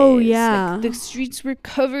olden days. Oh yeah, like, the streets were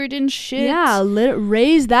covered in shit. Yeah,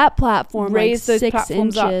 raise that platform, raise like those 6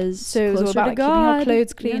 platforms inches. up. So it was all about like, keeping our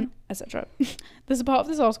clothes clean, etc. There's a part of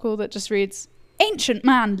this article that just reads, "Ancient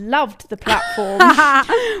man loved the platform,"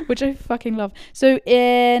 which I fucking love. So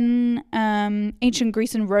in ancient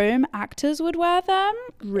Greece and Rome, actors would wear them.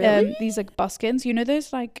 Really? These like buskins, you know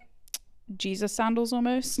those like Jesus sandals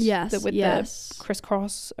almost. Yes. With the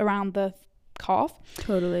crisscross around the calf.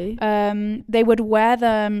 Totally. They would wear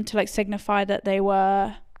them to like signify that they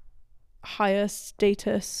were higher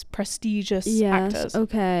status, prestigious actors.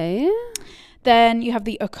 Okay. Then you have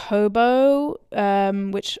the Okobo,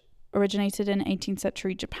 which originated in 18th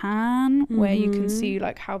century Japan, where you can see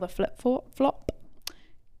like how the flip-flop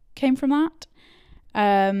came from that.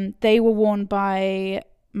 They were worn by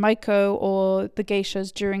Maiko or the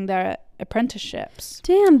geishas during their apprenticeships.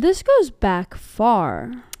 Damn, this goes back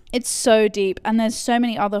far. It's so deep, and there's so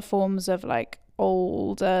many other forms of like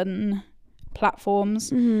olden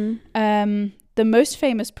platforms. The most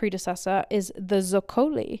famous predecessor is the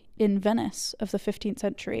Zoccoli in Venice of the 15th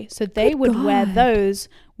century. So they would wear those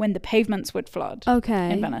when the pavements would flood.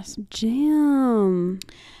 Okay. In Venice. Damn.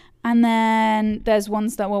 And then there's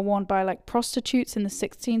ones that were worn by like prostitutes in the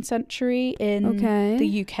 16th century in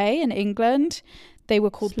the UK and England. They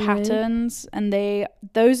were called patterns, and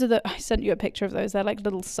those are I sent you a picture of those. They're like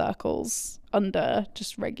little circles under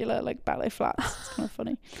just regular like ballet flats. It's kind of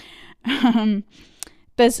funny.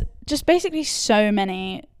 There's just basically so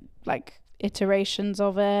many like iterations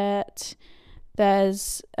of it.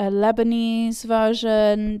 There's a Lebanese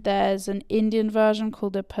version. There's an Indian version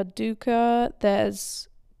called a Paducah. There's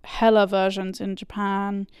hella versions in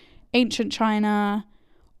Japan, ancient China,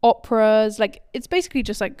 operas. Like it's basically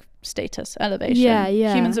just like status elevation. Yeah.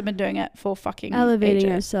 Humans have been doing it for fucking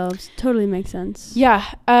elevating ages. ourselves. Totally makes sense. Yeah.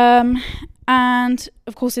 And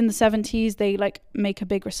of course in the 70s they like make a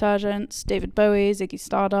big resurgence. David Bowie, Ziggy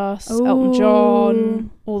Stardust, Elton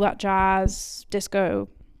John, all that jazz, disco,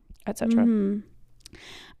 etc.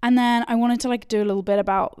 And then I wanted to like do a little bit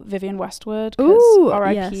about Vivienne Westwood, because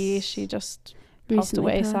R.I.P. Yes. She just Recently passed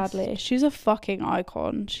away, passed. sadly. She's a fucking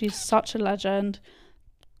icon. She's such a legend.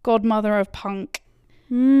 Godmother of punk.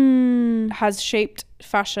 Has shaped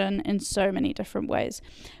fashion in so many different ways.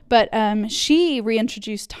 But she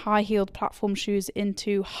reintroduced high-heeled platform shoes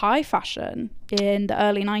into high fashion in the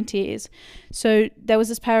early 90s. So there was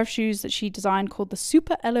this pair of shoes that she designed called the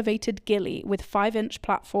Super Elevated Gilly with 5-inch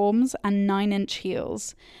platforms and 9-inch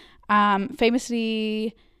heels.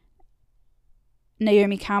 Famously,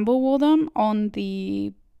 Naomi Campbell wore them on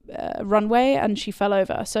the runway and she fell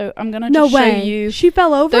over. So I'm going to just show you. She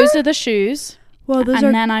fell over? Those are the shoes. Well, those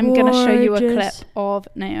and then I'm going to show you a clip gorgeous. of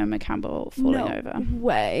Naomi Campbell falling over.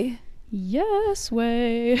 Way. Yes,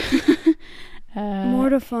 way.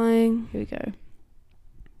 Mortifying. Here we go.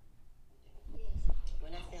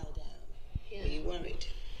 When I fell down, were you worried?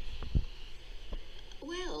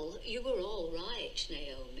 Well, you were all right,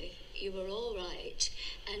 Naomi. You were all right.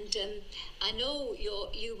 And I know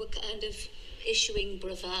you were kind of issuing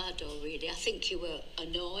bravado, really. I think you were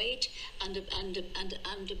annoyed and a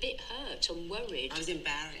bit hurt and worried. I was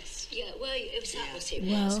embarrassed. Yeah, well, it was that what it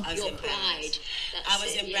Well, was. I was Your pride. embarrassed. That's I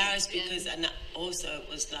was it, embarrassed yeah, because, and also it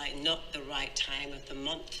was like not the right time of the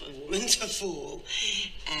month for a woman to fall,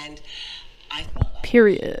 and I felt like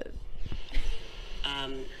Period.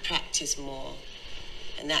 practice more.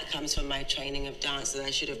 And that comes from my training of dance, that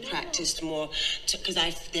I should have practiced more, because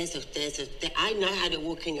I know how to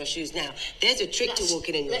walk in your shoes now. There's a trick to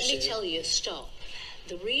walking in your shoes. Let me tell you, stop.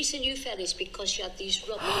 The reason you fell is because you had these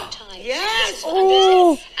rubber tights. Yes!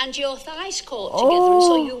 And your thighs caught together, and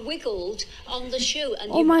so you wiggled on the shoe,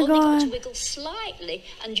 and you've only got to wiggle slightly,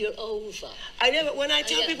 and you're over. I know, but when I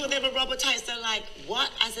tell people they were rubber tights, they're like,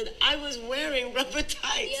 what? I said, I was wearing rubber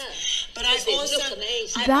tights. Yeah. But I They also, look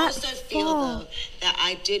amazing. I also feel, though, that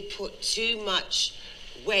I did put too much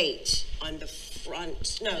weight on the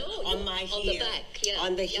front, on my heel, on the back, yeah.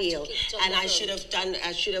 on the You have to heel, keep it on and the I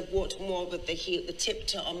front. should have walked more with the heel, the tip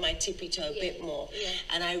toe on my tippy toe a bit more,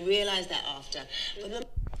 and I realized that after. But then,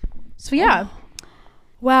 So yeah.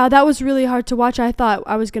 Wow, that was really hard to watch. I thought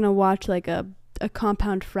I was going to watch like a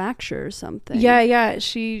compound fracture or something. Yeah.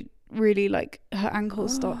 She really like her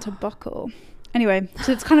ankles start to buckle. Anyway,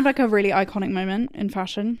 so it's kind of like a really iconic moment in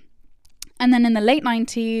fashion. And then in the late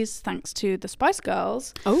 90s, thanks to the Spice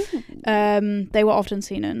Girls, they were often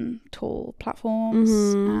seen in tall platforms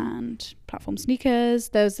and platform sneakers.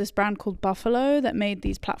 There was this brand called Buffalo that made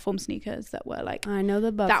these platform sneakers that were like, I know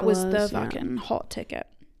the Buffaloes. that was the fucking hot ticket.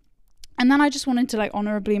 And then I just wanted to like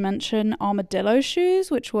honorably mention Armadillo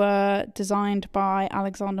shoes, which were designed by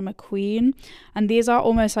Alexander McQueen. And these are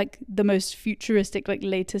almost like the most futuristic, like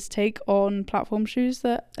latest take on platform shoes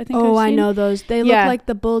that I think I've seen. I know those. They look like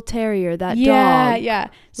the bull terrier, that dog. Yeah.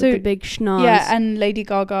 So with the big schnoz. Yeah, and Lady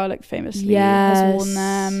Gaga like famously has worn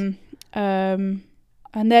them.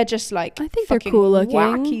 And they're just like, I think they're fucking cool looking.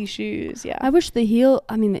 wacky shoes. Yeah. I wish the heel,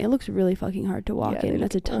 I mean, it looks really fucking hard to walk in.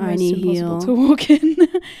 That's a tiny heel. To walk in.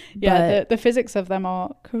 Yeah, the physics of them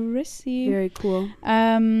are crazy. Very cool.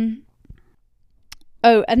 And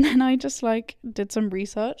then I just like did some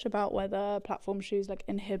research about whether platform shoes like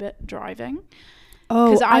inhibit driving.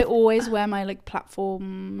 Because I always wear my like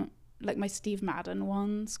platform, like my Steve Madden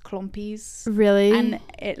ones, Clompies. Really? And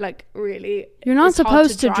it like really, you're not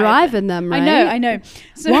supposed to drive in them, right? I know.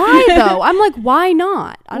 So why though? I'm like, why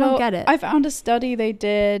not? I don't get it. I found a study they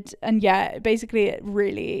did, and yeah, basically it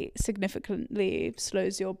really significantly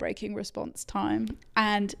slows your braking response time.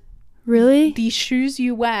 And really, the shoes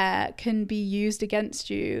you wear can be used against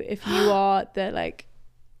you if you are the like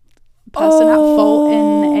person at fault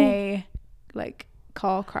in a like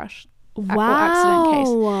car crash accident case.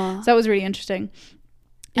 So that was really interesting.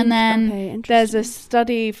 And then there's a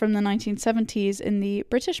study from the 1970s in the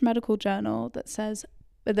British Medical Journal that says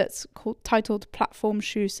that's titled Platform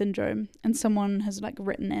Shoe Syndrome, and someone has like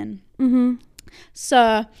written in,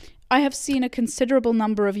 Sir, I have seen a considerable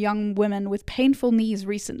number of young women with painful knees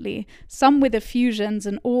recently, some with effusions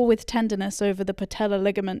and all with tenderness over the patella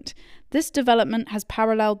ligament. This development has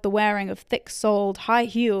paralleled the wearing of thick-soled,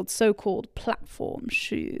 high-heeled, so-called platform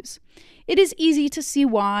shoes. It is easy to see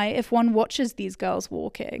why, if one watches these girls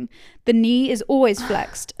walking, the knee is always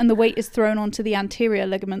flexed and the weight is thrown onto the anterior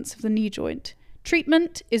ligaments of the knee joint.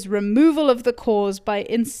 Treatment is removal of the cause by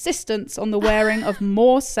insistence on the wearing of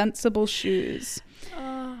more sensible shoes.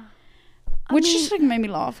 Which just like made me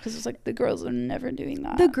laugh because it's like the girls are never doing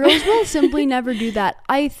that. The girls will simply never do that.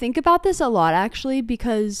 I think about this a lot actually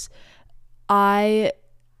because I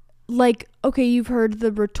like, okay, you've heard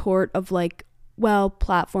the retort of like, well,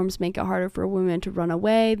 platforms make it harder for women to run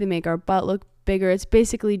away. They make our butt look bigger. It's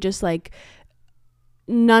basically just like,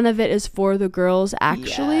 none of it is for the girls,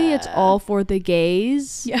 actually. It's all for the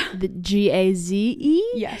gays. Yeah. The GAZE.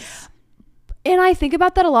 Yes. And I think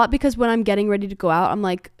about that a lot because when I'm getting ready to go out, I'm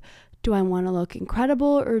like, do I want to look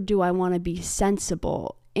incredible or do I want to be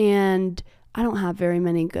sensible? And I don't have very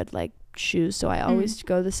many good like shoes, so I always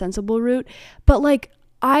go the sensible route. But like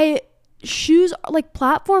shoes, like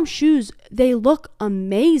platform shoes, they look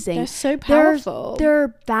amazing. They're so powerful.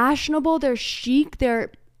 They're fashionable, they're chic,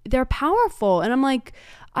 they're powerful. And I'm like,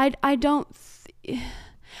 I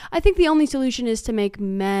think the only solution is to make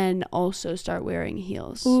men also start wearing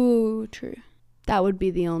heels. Ooh, true. That would be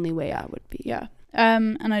the only way I would be. Yeah.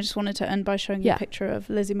 And I just wanted to end by showing you a picture of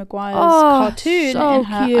Lizzie McGuire's cartoon so in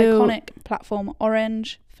her cute. iconic platform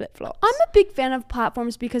orange flip-flops. I'm a big fan of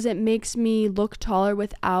platforms because it makes me look taller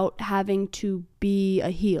without having to be a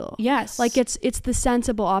heel. Yes. Like it's the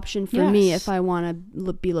sensible option for me if I want to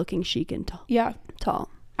be looking chic and tall.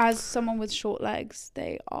 As someone with short legs,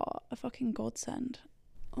 they are a fucking godsend.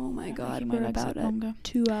 Oh my God, my we're legs about look longer.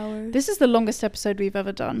 2 hours. This is the longest episode we've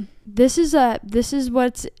ever done. This is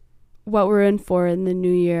what we're in for in the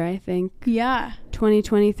new year, I think. Yeah.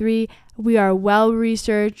 2023. We are well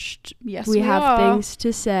researched. Yes, we have are. things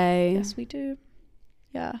to say. Yes, we do.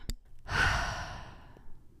 Yeah.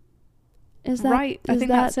 Is that right? I think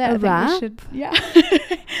that that's it. a wrap? I think we should. Yeah. I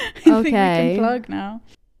think we Okay. can plug now.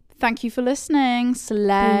 Thank you for listening,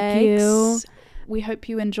 Slags. Thank you. We hope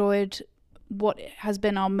you enjoyed what has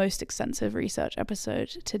been our most extensive research episode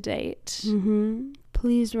to date.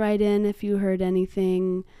 Please write in if you heard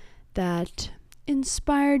anything that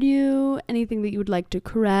inspired you, anything that you would like to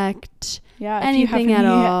correct. Yeah, anything if you have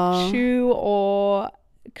at any all. shoe or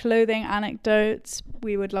clothing anecdotes,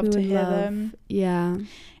 we would love to hear them. Yeah.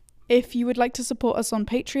 If you would like to support us on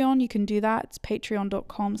Patreon, you can do that. It's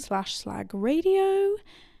patreon.com/slagradio.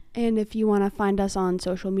 And if you want to find us on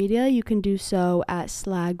social media, you can do so at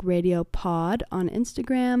Slag Radio Pod on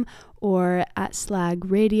Instagram or at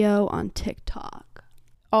Slag Radio on TikTok.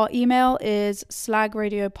 Our email is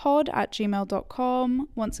slagradiopod@gmail.com.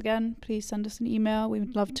 Once again, please send us an email. We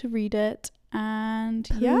would love to read it. And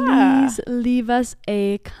please leave us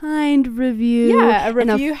a kind review. Yeah, a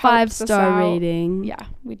review and a helps 5-star us out. rating. Yeah,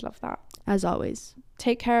 we'd love that. As always.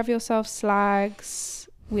 Take care of yourself, Slags.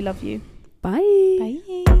 We love you. Bye.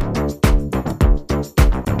 Bye.